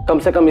 कम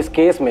से कम इस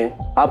केस में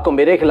आपको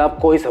मेरे खिलाफ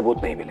कोई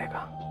सबूत नहीं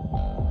मिलेगा,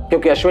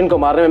 क्योंकि अश्विन को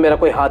मारने में मेरा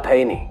कोई हाथ है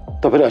ही नहीं।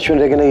 तो फिर अश्विन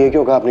रेगे ने ये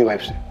क्यों कहा अपनी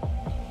वाइफ से,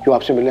 क्यों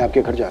आपसे मिलने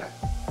आपके घर जा रहा है?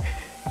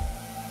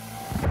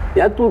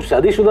 यार तुम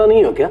शादीशुदा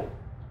नहीं हो क्या,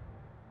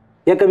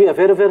 या कभी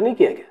अफेयर नहीं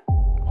किया क्या?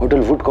 होटल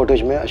वुड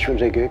कॉटेज में अश्विन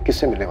रेगे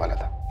किससे मिलने वाला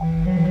था?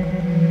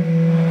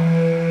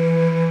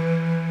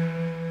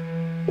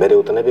 मेरे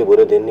उतने भी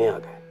बुरे दिन नहीं आ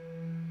गए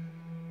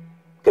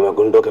कि मैं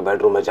गुंडों के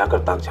बेडरूम में जाकर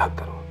ताक झाक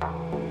करूं।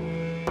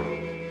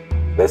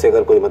 वैसे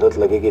अगर कोई मदद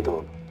लगेगी तो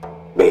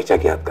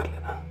बेहिचक याद कर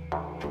लेना।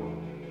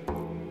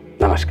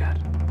 नमस्कार।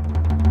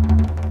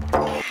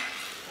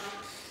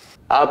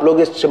 आप लोग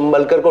इस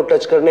चिंबलकर को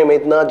टच करने में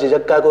इतना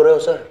झिझक क्या कर रहे हो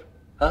सर?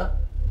 हाँ,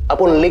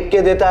 अपन लिख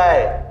के देता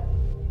है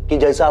कि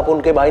जैसा आप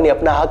उनके भाई ने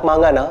अपना हक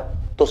मांगा ना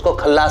तो उसको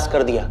खल्लास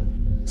कर दिया।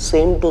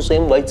 सेम टू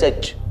सेम वही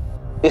सच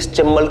इस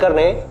चिंबलकर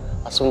ने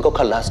अश्विन को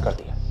खल्लास कर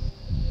दिया।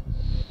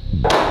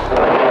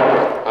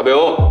 अबे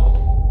ओ,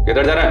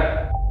 किधर जा रहा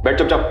है? बैठ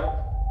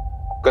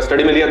चुपचाप।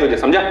 कस्टडी में लिया तुझे,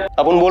 समझा?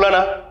 अपन बोला ना,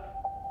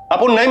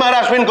 अपन नहीं मारा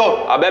अश्विन को।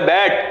 अबे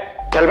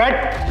बैठ। चल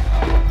बैठ।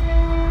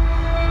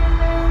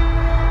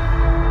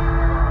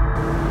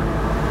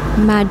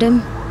 मैडम,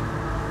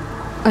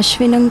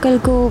 अश्विन अंकल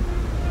को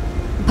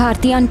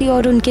भारती आंटी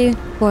और उनके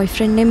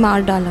बॉयफ्रेंड ने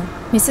मार डाला।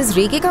 मिसेस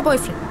रेगे का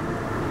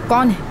बॉयफ्रेंड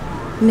कौन है?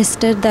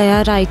 मिस्टर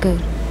दया रायकर,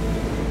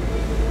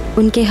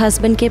 उनके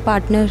हस्बैंड के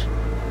पार्टनर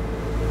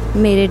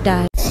मेरे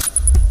डैड।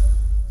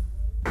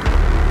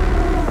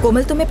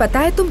 कोमल, तुम्हें पता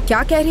है तुम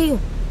क्या कह रही हो?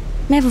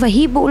 मैं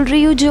वही बोल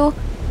रही हूँ जो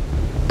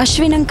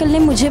अश्विन अंकल ने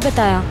मुझे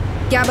बताया।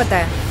 क्या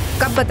बताया?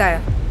 कब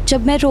बताया?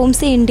 जब मैं रोम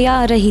से इंडिया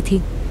आ रही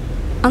थी,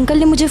 अंकल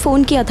ने मुझे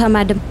फ़ोन किया था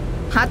मैडम।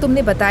 हाँ,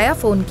 तुमने बताया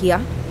फ़ोन किया।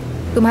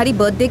 तुम्हारी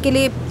बर्थडे के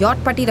लिए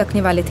यॉट पार्टी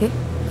रखने वाले थे।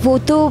 वो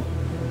तो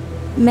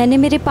मैंने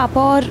मेरे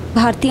पापा और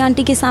भारती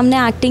आंटी के सामने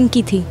एक्टिंग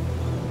की थी।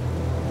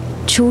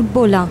 झूठ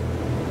बोला,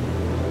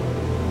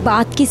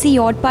 बात किसी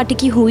यॉट पार्टी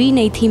की हुई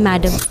नहीं थी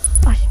मैडम।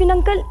 अश्विन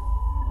अंकल,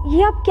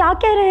 ये आप क्या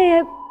कह रहे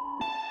हैं?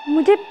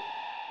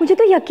 मुझे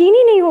तो यकीन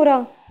ही नहीं हो रहा।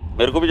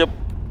 मेरे को भी जब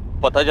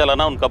पता चला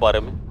ना उनका बारे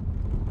में,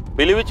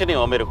 बिलीव ही नहीं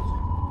हुआ मेरे को।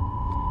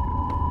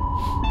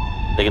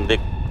 लेकिन देख,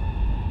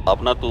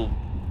 अपना तू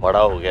बड़ा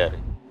हो गया रे,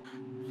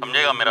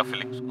 समझेगा मेरा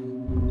फीलिंग्स को।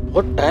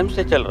 बहुत टाइम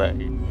से चल रहा है,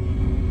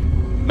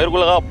 मेरे को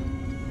लगा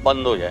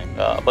बंद हो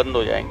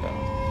जाएगा।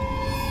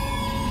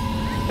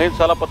 लेकिन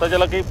साला पता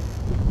चला कि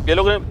ये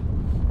लोग ने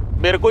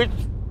मेरे को ही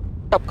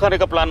टपकाने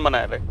का प्लान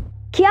बनाया रहे।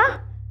 क्या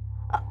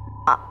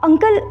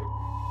अंकल,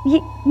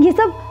 ये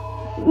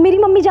सब मेरी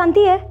मम्मी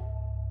जानती है?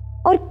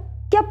 और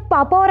क्या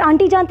पापा और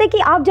आंटी जानते हैं कि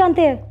आप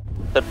जानते हैं?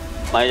 सर,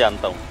 मैं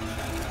जानता हूँ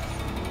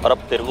और अब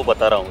तेरे को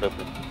बता रहा हूँ रे,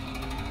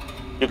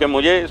 क्योंकि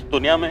मुझे इस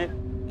दुनिया में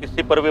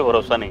किसी पर भी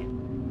भरोसा नहीं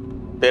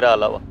है तेरा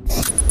अलावा।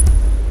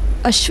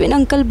 अश्विन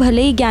अंकल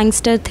भले ही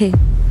गैंगस्टर थे,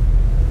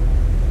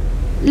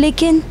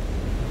 लेकिन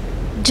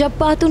जब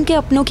बात उनके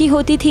अपनों की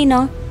होती थी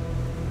ना,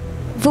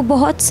 वो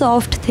बहुत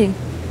सॉफ्ट थे।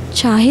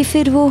 चाहे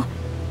फिर वो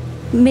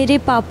मेरे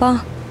पापा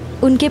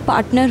उनके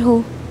पार्टनर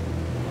हो,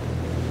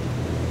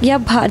 या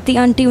भारती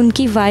आंटी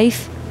उनकी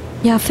वाइफ,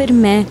 या फिर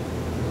मैं,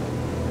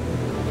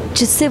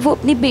 जिससे वो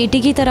अपनी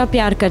बेटी की तरह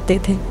प्यार करते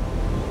थे।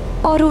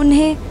 और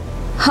उन्हें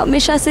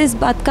हमेशा से इस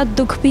बात का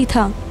दुख भी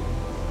था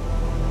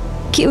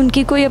कि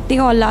उनकी कोई अपनी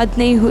औलाद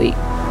नहीं हुई।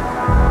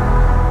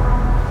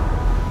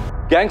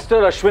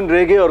 गैंगस्टर अश्विन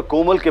रेगे और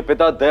कोमल के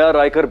पिता दया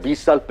रायकर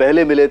 20 साल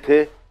पहले मिले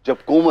थे, जब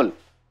कोमल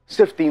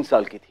सिर्फ 3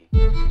 साल की थी।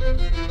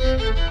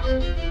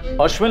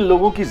 अश्विन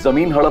लोगों की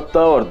जमीन हड़पता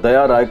और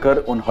दया रायकर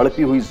उन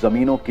हड़पी हुई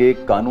जमीनों के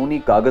कानूनी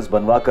कागज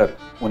बनवाकर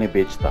उन्हें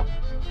बेचता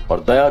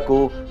और दया को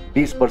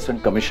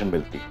 20% कमीशन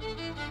मिलती।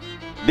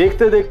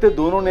 देखते देखते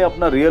दोनों ने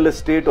अपना रियल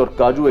एस्टेट और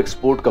काजू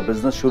एक्सपोर्ट का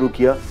बिजनेस शुरू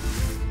किया।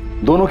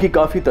 दोनों की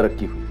काफी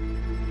तरक्की हुई।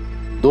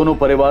 दोनों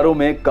परिवारों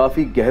में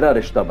काफी गहरा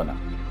रिश्ता बना।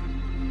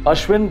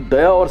 अश्विन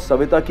दया और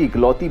सविता की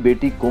इकलौती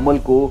बेटी कोमल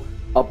को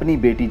अपनी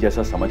बेटी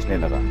जैसा समझने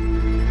लगा।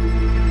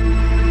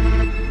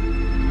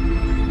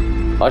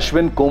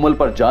 अश्विन कोमल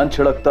पर जान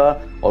छिड़कता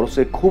और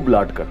उसे खूब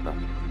लाड करता।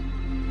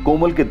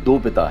 कोमल के 2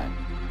 पिता हैं,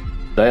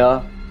 दया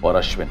और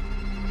अश्विन।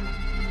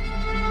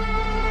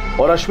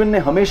 और अश्विन ने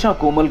हमेशा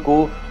कोमल को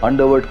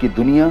अंडरवर्ल्ड की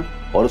दुनिया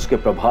और उसके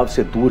प्रभाव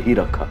से दूर ही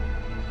रखा।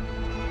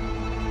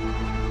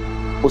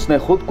 उसने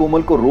खुद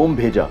कोमल को रोम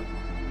भेजा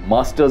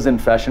मास्टर्स इन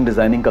फैशन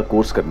डिजाइनिंग का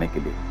कोर्स करने के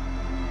लिए,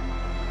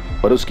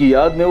 पर उसकी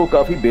याद में वो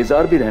काफी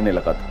बेजार भी रहने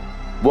लगा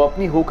था। वो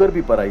अपनी होकर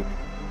भी पराई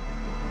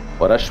थी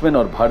और अश्विन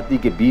और भारती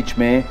के बीच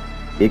में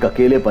एक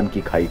अकेलेपन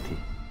की खाई थी।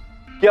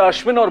 क्या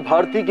अश्विन और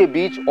भारती के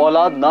बीच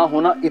औलाद ना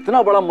होना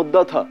इतना बड़ा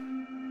मुद्दा था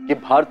कि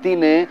भारती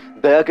ने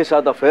दया के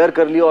साथ अफेयर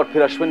कर लिया और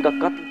फिर अश्विन का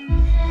कत्ल?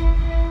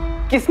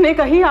 किसने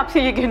कही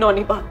आपसे ये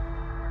घिनौनी बात?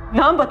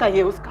 नाम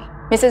बताइए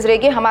उसका। मिसेस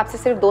रेगे, हम आपसे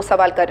सिर्फ 2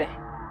 सवाल कर रहे हैं।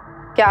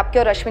 क्या आपके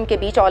और अश्विन के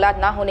बीच औलाद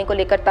ना होने को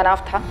लेकर तनाव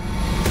था?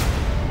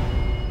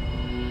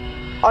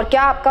 और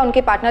क्या आपका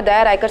उनके पार्टनर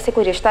दया रायकर से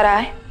कोई रिश्ता रहा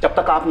है? जब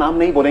तक आप नाम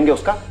नहीं बोलेंगे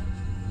उसका,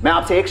 मैं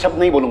आपसे एक शब्द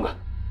नहीं बोलूंगा।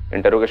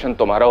 इंटरोगेशन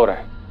तुम्हारा हो रहा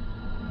है,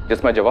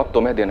 जिसमें जवाब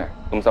तुम्हें देना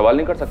है। तुम सवाल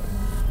नहीं कर सकते,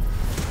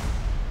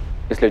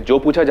 इसलिए जो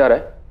पूछा जा रहा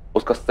है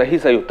उसका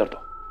सही उत्तर दो।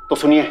 तो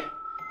सुनिए,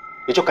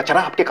 ये जो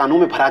कचरा आपके कानों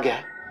में भरा गया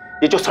है,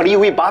 ये जो सड़ी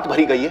हुई बात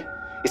भरी गई है,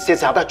 इससे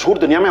ज्यादा झूठ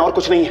दुनिया में और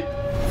कुछ नहीं है।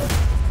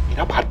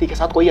 मेरा भारती के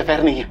साथ कोई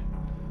अफेयर नहीं है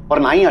और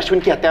ना ही अश्विन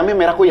की हत्या में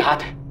मेरा कोई हाथ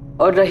है।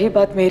 और रही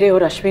बात मेरे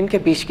और अश्विन के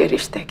बीच के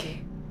रिश्ते की,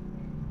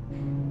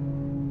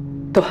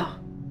 तो हाँ,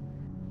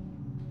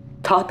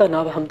 था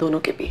तनाव हम दोनों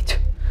के बीच।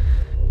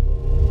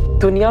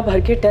 दुनिया भर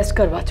के टेस्ट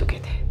करवा चुके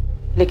थे,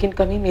 लेकिन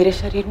कमी मेरे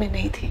शरीर में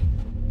नहीं थी।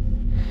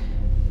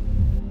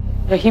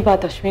 रही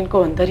बात अश्विन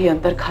को अंदर ही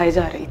अंदर खाए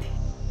जा रही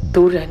थी,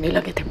 दूर रहने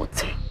लगे थे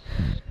मुझसे,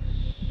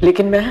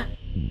 लेकिन मैं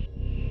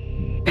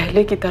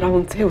पहले की तरह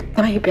उनसे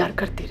उतना ही प्यार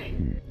करती रही।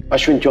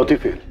 अश्विन चौथी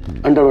फेल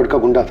अंडरवर्ल्ड का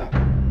गुंडा था।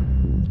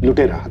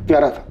 लुटेरा,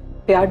 हत्यारा था।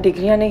 प्यार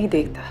डिग्रियां नहीं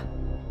देखता,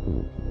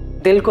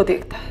 दिल को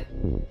देखता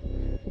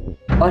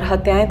है। और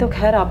हत्याएं तो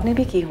खैर आपने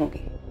भी की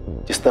होंगी।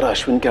 जिस तरह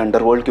अश्विन के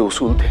अंडरवर्ल्ड के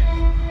उसूल थे,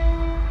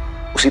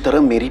 उसी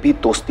तरह मेरी भी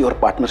दोस्ती और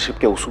पार्टनरशिप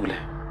के उसूल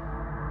हैं।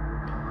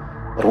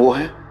 और वो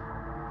है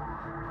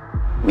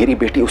मेरी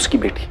बेटी उसकी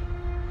बेटी,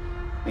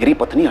 मेरी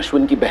पत्नी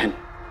अश्विन की बहन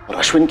और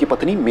अश्विन की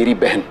पत्नी मेरी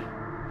बहन।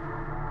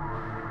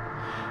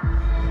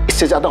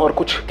 इससे ज्यादा और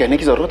कुछ कहने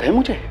की जरूरत है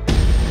मुझे?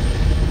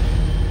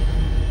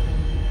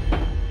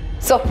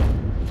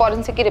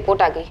 फॉरेंसिक की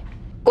रिपोर्ट आ गई।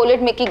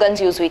 कोलेट में की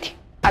गन्स यूज हुई थी।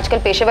 आजकल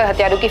पेशेवर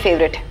हथियारों की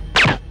फेवरेट है।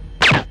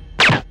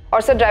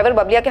 और सर, ड्राइवर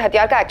बबलिया के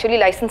हथियार का एक्चुअली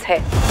लाइसेंस है।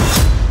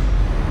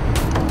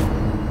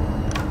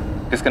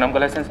 किसके नाम का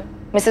लाइसेंस है?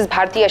 मिसेस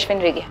भारती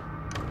अश्विन रेगे।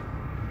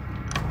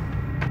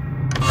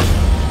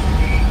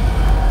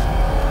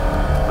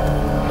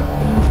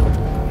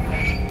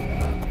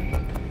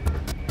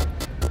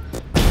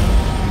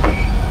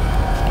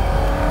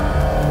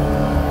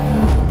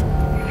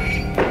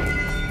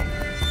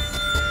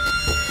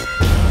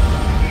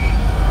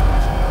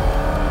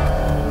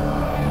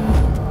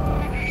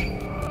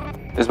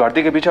 इस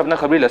भारती के पीछे अपना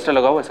खबरी लेस्टर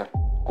लगा हुआ है सर।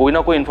 कोई ना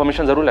कोई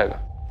इंफॉर्मेशन जरूर लाएगा।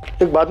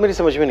 एक बात मेरी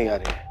समझ में नहीं आ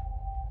रही है,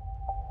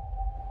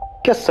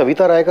 क्या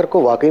सविता रायकर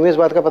को वाकई में इस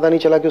बात का पता नहीं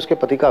चला कि उसके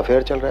पति का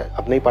अफेयर चल रहा है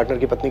अपने ही पार्टनर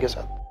की पत्नी के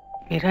साथ?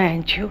 मेरा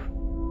एनजीओ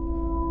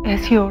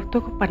ऐसी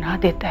औरतों को पनाह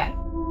देता है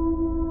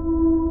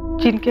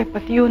जिनके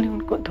पतियों ने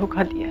उनको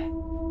धोखा दिया है।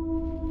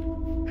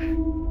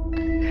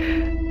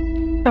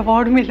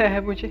 अवार्ड मिला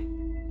है मुझे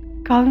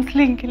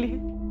काउंसलिंग के लिए,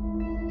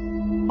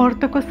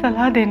 औरतों को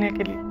सलाह देने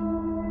के लिए।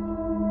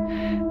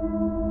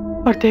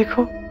 और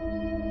देखो,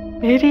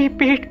 मेरी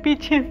पीठ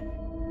पीछे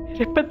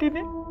मेरे पति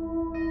ने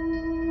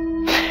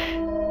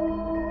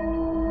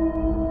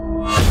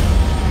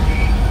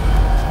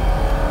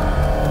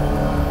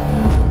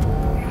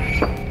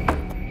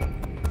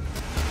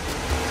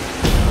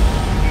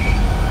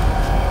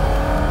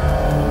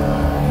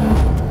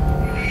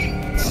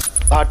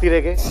भारती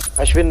रेगे,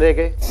 अश्विन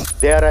रेगे,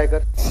 दया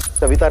रायकर,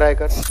 सविता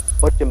रायकर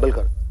और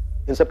टिम्बलकर,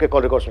 इन सब के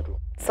कॉल रिकॉर्ड्स निकलो।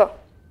 सर।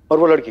 और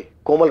वो लड़की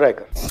कोमल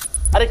रायकर।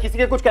 अरे किसी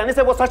के कुछ कहने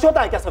से वो सच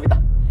होता है क्या सविता?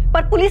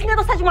 पर पुलिस ने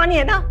तो सच मानी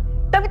है ना,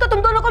 तभी तो तुम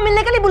दोनों को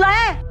मिलने के लिए बुलाया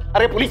है।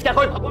 अरे पुलिस क्या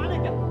कोई भगवान है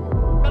क्या?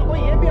 कल कोई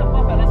ये भी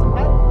अफवाह फैला सकता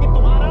है कि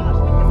तुम्हारा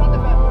अश्विन के साथ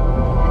अफेयर।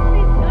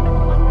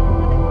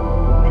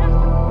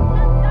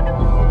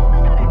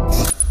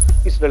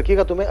 इस लड़की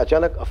का तुम्हें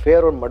अचानक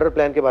अफेयर और मर्डर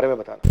प्लान के बारे में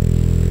बताना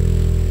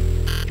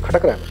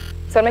खटक रहा है।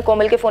 सर, मैं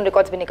कोमल के फोन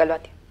रिकॉर्ड्स भी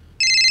निकलवाती हूँ।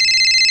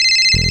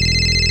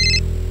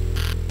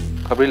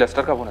 खबरी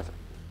लेस्टर का फोन है सर।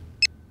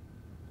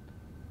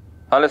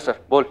 हाँ लेस्टर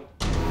बोल।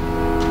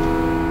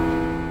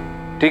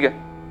 ठीक है,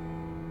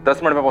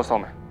 10 मिनट में पहुंचता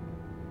हूं मैं।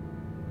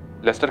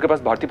 लेस्टर के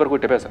पास भारती पर कोई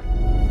टिप है सर?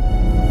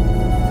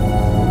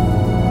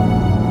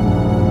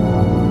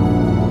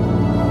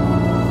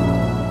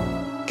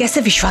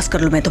 कैसे विश्वास कर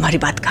लूं मैं तुम्हारी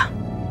बात का?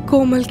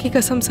 कोमल की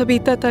कसम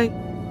सविता ताई,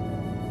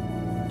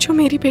 जो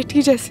मेरी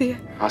बेटी जैसी है।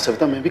 हाँ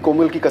सविता, मैं भी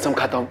कोमल की कसम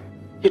खाता हूँ,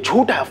 ये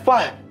झूठ है, अफवाह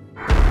है।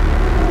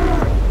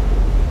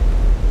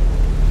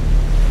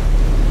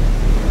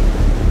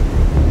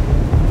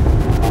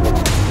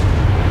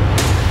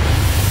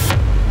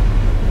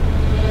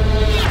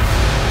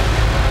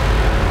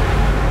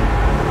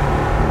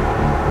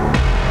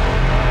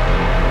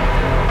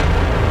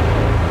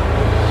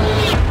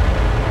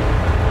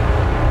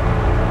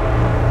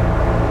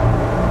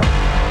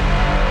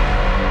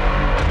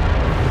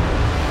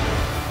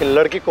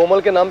 लड़की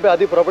कोमल के नाम पे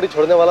आधी प्रॉपर्टी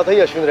छोड़ने वाला था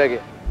ये अश्विन रेगे।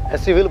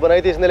 ऐसी विल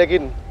बनाई थी इसने,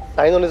 लेकिन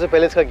साइन होने से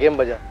पहले इसका गेम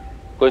बजा।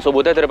 कोई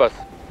सबूत है तेरे पास?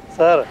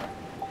 सर,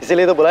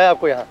 इसीलिए तो बुलाया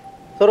आपको यहाँ।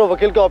 सर, वो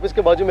वकील के ऑफिस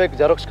के बाजू में एक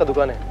जेरोक्स का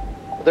दुकान है,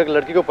 उधर एक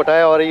लड़की को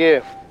पटाया और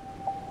ये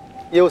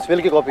उस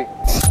विल की कॉपी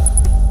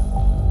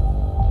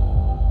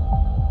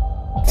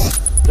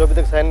जो अभी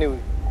तक साइन नहीं हुई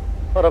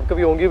और अब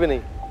कभी होंगी भी नहीं।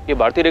 ये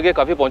भारती रेगे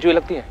काफी पहुंची हुई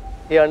लगती है।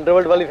 ये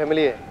अंडरवर्ल्ड वाली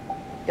फैमिली है,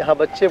 यहाँ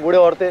बच्चे बूढ़े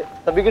औरतें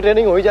सभी की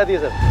ट्रेनिंग हो ही जाती है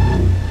सर।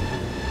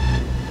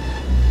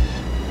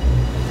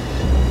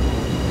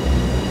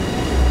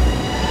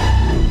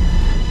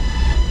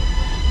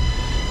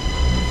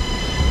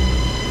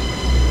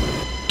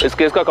 इस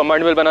केस का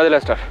कमांड बिल बना दे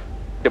लेस्टर।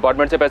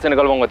 डिपार्टमेंट से पैसे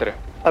निकलवाऊंगा तेरे।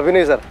 अभी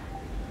नहीं सर,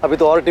 अभी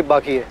तो और टिप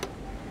बाकी है।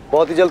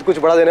 बहुत ही जल्द कुछ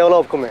बड़ा देने वाला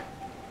हूं आपको मैं।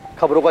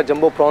 खबरों का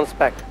जंबो प्रॉन्स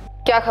पैक।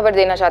 क्या खबर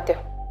देना चाहते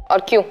हो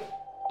और क्यों?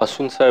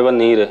 अश्विन साहिबा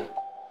नहीं रहे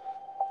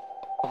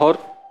और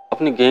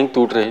अपनी गैंग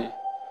टूट रही है।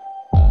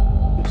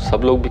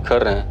 सब लोग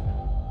बिखर रहे हैं।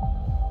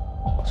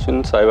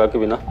 अश्विन साहिबा के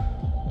बिना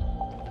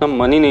अपना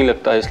मन ही नहीं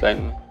लगता है इस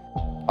लाइन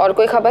में। और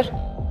कोई खबर?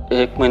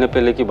 1 महीने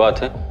पहले की बात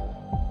है,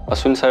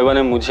 अश्विन साहिबा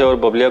ने मुझे और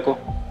बबलिया को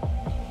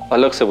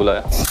अलग से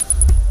बुलाया।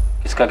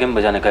 किसका गेम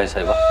बजाने का है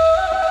साहिबा?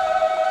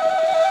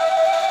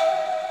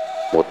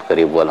 बहुत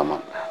करीब वाला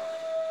मामला है,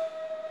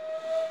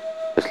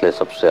 इसलिए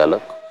सबसे अलग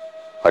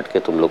हटके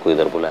तुम लोग को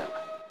इधर बुलाया।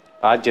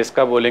 आज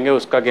जिसका बोलेंगे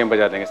उसका गेम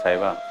बजा देंगे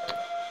साहिबा।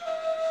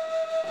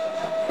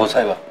 वो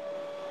साहिबा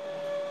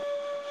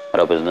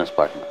मेरा बिजनेस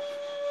पार्टनर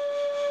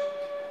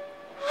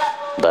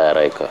दया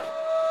रायकर,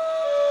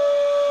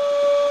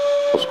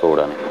 उसको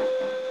उड़ाने का।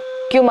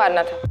 क्यों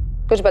मारना था?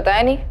 कुछ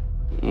बताया नहीं?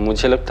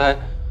 मुझे लगता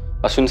है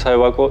अश्विन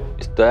साहिबा को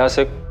इस दया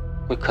से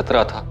कोई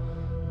खतरा था,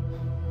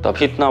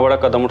 तभी इतना बड़ा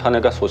कदम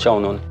उठाने का सोचा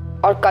उन्होंने।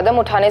 और कदम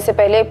उठाने से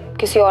पहले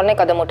किसी और ने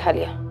कदम उठा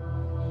लिया।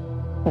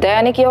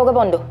 दया ने किया होगा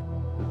बोंडो।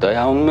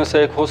 दया उनमें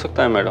से एक हो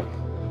सकता है मैडम।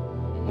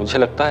 मुझे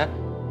लगता है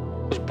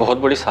कुछ बहुत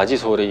बड़ी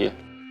साजिश हो रही है।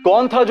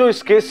 कौन था जो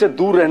इस केस से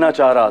दूर रहना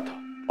चाह रहा था,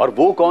 और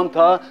वो कौन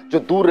था जो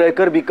दूर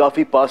रहकर भी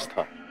काफी पास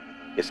था?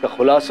 इसका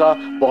खुलासा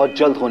बहुत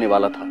जल्द होने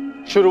वाला था।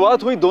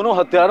 शुरुआत हुई दोनों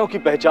हत्यारों की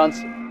पहचान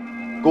से।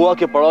 गोवा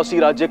के पड़ोसी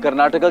राज्य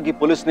कर्नाटका की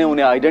पुलिस ने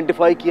उन्हें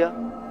आइडेंटिफाई किया।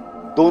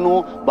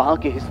 दोनों वहां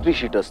के हिस्ट्री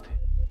शीटर्स थे।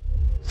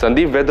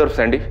 संदीप वैद्य और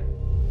सैंडी,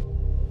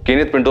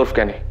 कीनेथ पिंटो उर्फ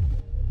कैनी।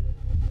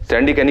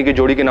 सैंडी कैनी की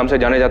जोड़ी के नाम से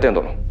जाने जाते हैं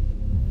दोनों।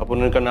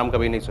 अपन उनका नाम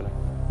कभी नहीं सुना,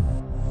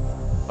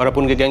 और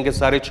अपन के गैंग के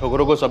सारे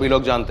छोकरों को सभी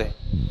लोग जानते हैं,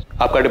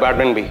 आपका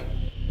डिपार्टमेंट भी।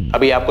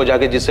 अभी आपको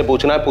जाके जिससे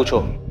पूछना है पूछो।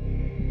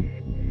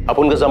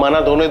 अपन का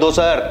जमानत होने दो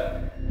सर।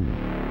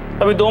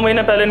 अभी 2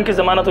 महीने पहले इनकी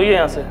जमानत हुई है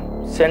यहाँ से।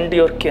 सैंडी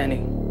और कैनी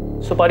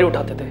सुपारी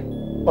उठाते थे।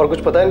 और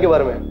कुछ पता है इनके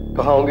बारे में?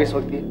 कहाँ होंगे इस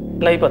वक्त ये?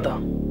 नहीं पता,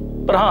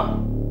 पर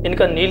हाँ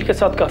इनका नील के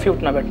साथ काफी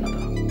उठना बैठना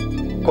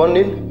था। कौन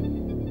नील?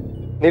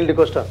 नील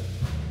डिकोस्टा।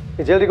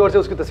 ये जेल रिकॉर्ड से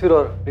उसकी तस्वीर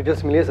और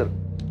डिटेल्स मिली है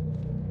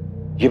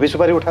सर। ये भी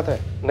सुपारी उठाता है?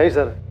 नहीं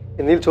सर,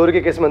 ये नील चोरी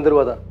के केस में अंदर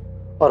हुआ था,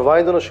 और वहाँ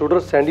इन दोनों शूटर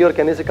सैंडी और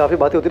कैनी से काफी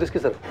बातें होती थी इसकी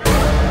सर।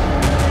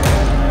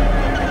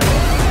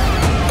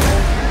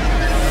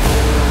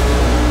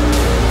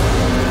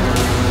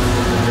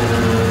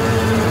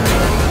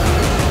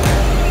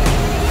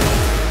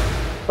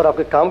 पर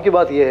आपके काम की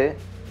बात यह है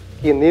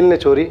कि ये नील ने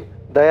चोरी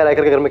दया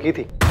रायकर के घर में की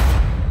थी।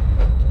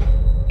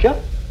 क्या?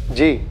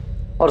 जी,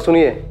 और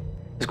सुनिए,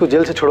 इसको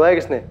जेल से छुड़वाया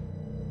किसने?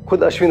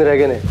 खुद अश्विन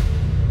रेगे ने।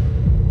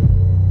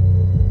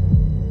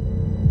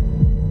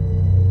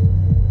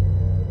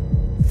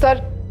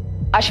 सर,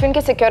 अश्विन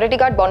के सिक्योरिटी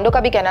गार्ड बोंडो का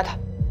भी कहना था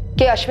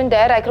कि अश्विन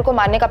दया रायकर को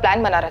मारने का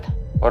प्लान बना रहा था,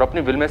 और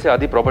अपनी विल में से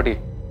आधी प्रॉपर्टी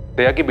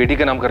दया की बेटी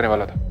के नाम करने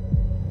वाला था,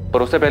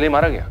 पर उससे पहले ही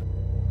मारा गया।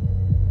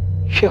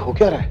 ये हो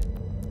क्या रहा है?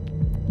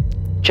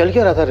 चल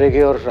क्या रहा था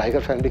रेगे और रायकर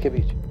फैमिली के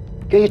बीच?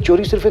 क्या ये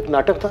चोरी सिर्फ एक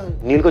नाटक था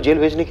नील को जेल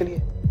भेजने के लिए,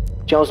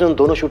 जहां उसने उन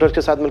दोनों शूटर्स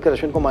के साथ मिलकर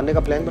अश्विन को मारने का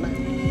प्लान बनाया?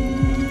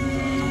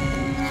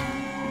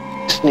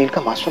 इस नील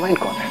का मास्टरमाइंड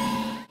कौन है?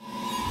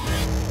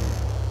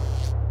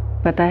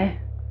 पता है,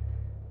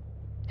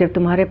 जब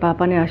तुम्हारे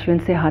पापा ने अश्विन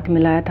से हाथ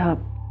मिलाया था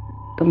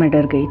तो मैं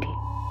डर गई थी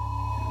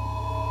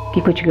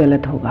कि कुछ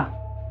गलत होगा।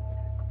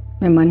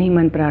 मैं मन ही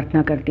मन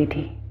प्रार्थना करती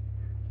थी,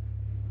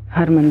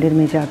 हर मंदिर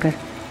में जाकर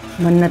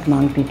मन्नत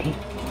मांगती थी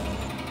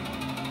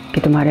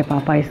कि तुम्हारे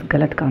पापा इस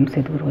गलत काम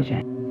से दूर हो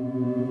जाएं।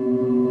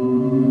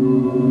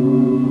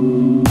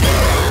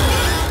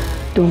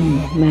 तुम,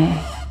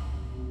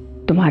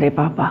 मैं, तुम्हारे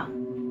पापा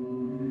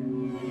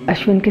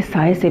अश्विन के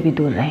साए से भी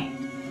दूर रहें।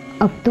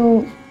 अब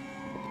तो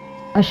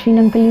अश्विन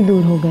अंकल ही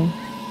दूर हो गए।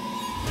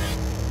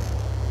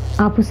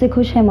 आप उससे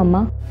खुश हैं मम्मा?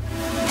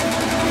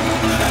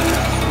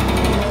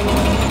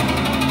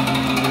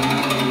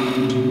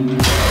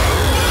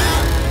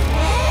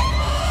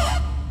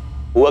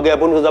 हुआ क्या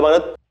अपन को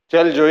जमानत?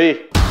 चल जोई।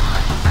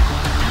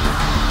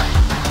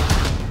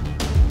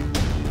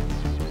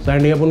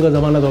 सैंडी, अपन का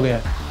जमानत हो गया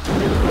है।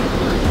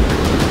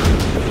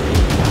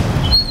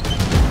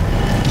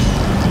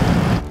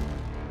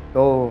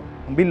 तो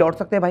हम भी लौट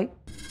सकते हैं भाई?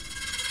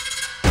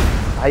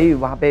 भाई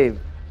वहाँ पे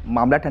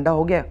मामला ठंडा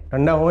हो गया?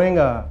 ठंडा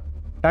होएगा,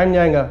 टाइम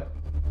जाएगा।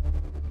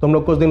 तुम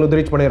लोग कुछ दिन उधर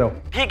ही पड़े रहो।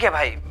 ठीक है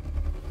भाई।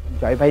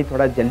 जॉय भाई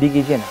थोड़ा जल्दी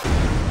कीजिए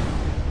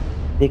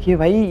ना। देखिए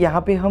भाई,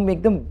 यहाँ पे हम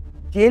एकदम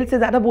जेल से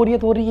ज्यादा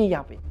बोरियत हो रही है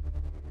यहाँ पे।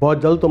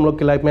 बहुत जल्द तुम लोग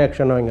की लाइफ में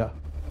एक्शन होएगा,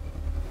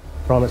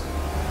 प्रॉमिस।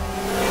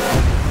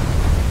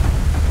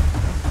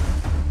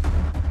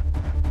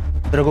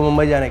 तेरे को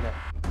मुंबई जाने का,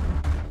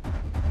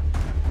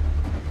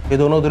 ये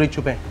दोनों उधर ही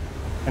छुपे हैं,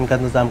 इनका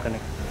इंतजाम करने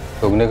का।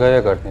 ठोकने का या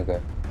काटने का है?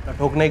 ना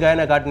ठोकने का है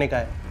ना काटने का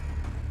है।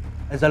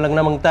 ऐसा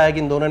लगना मांगता है कि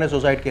इन दोनों ने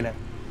सुसाइड किया है।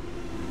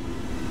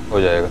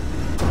 हो जाएगा।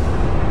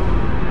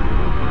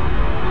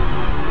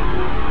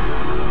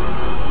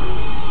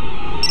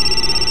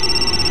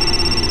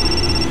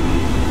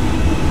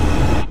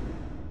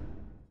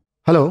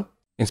 Hello,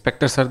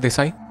 inspector sir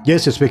Desai.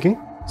 Yes speaking.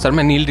 Sir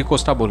मैं नील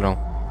डिकोस्टा बोल रहा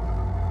हूँ।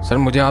 सर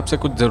मुझे आपसे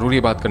कुछ जरूरी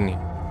बात करनी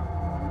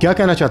है। क्या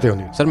कहना चाहते हो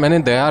नील? सर मैंने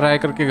दया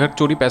रायकर के घर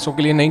चोरी पैसों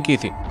के लिए नहीं की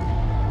थी।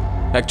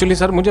 एक्चुअली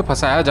सर मुझे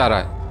फंसाया जा रहा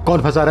है।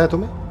 कौन फंसा रहा है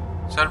तुम्हें?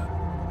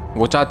 सर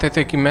वो चाहते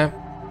थे कि मैं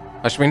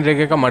अश्विन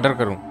रेगे का मर्डर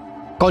करूं।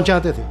 कौन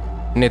चाहते थे?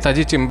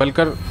 नेताजी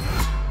चिंबलकर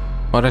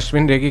और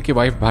अश्विन रेगे की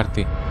वाइफ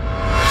भारती।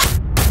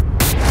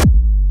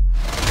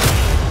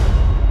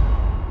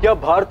 क्या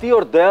भारती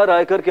और दया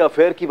रायकर के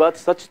अफेयर की बात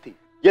सच थी,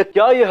 या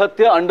क्या यह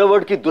हत्या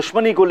अंडरवर्ल्ड की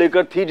दुश्मनी को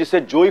लेकर थी जिसे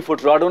जोई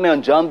फुटराडो ने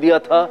अंजाम दिया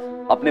था,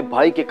 अपने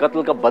भाई के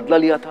कत्ल का बदला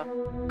लिया था?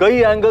 कई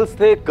एंगल्स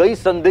थे, कई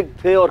संदिग्ध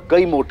थे और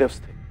कई मोटिव्स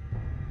थे,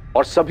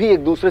 और सभी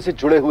एक दूसरे से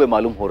जुड़े हुए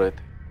मालूम हो रहे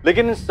थे।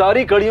 लेकिन इन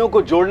सारी कड़ियों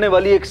को जोड़ने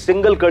वाली एक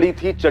सिंगल कड़ी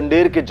थी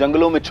चंडेर के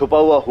जंगलों में छुपा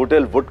हुआ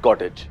होटल वुड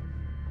कॉटेज,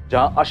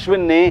 जहां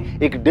अश्विन ने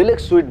एक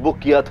डिलक्स स्वीट बुक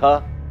किया था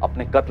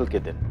अपने कत्ल के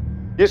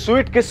दिन। यह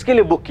स्वीट किसके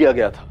लिए बुक किया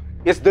गया था,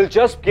 इस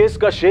दिलचस्प केस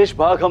का शेष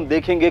भाग हम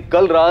देखेंगे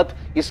कल रात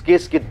इस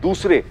केस के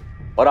दूसरे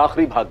और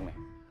आखिरी भाग में।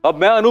 अब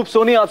मैं अनूप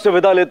सोनी आपसे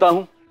विदा लेता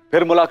हूं,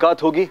 फिर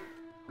मुलाकात होगी।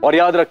 और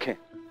याद रखें,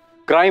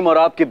 क्राइम और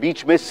आपके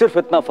बीच में सिर्फ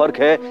इतना फर्क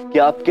है कि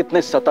आप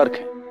कितने सतर्क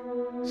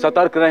हैं।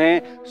 सतर्क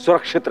रहें,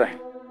 सुरक्षित रहें।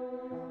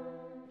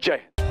 जय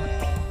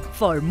Hind.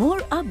 For more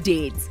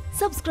updates,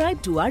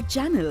 subscribe to our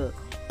channel,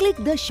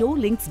 click the show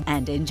links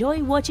and enjoy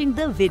watching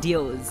the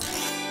videos.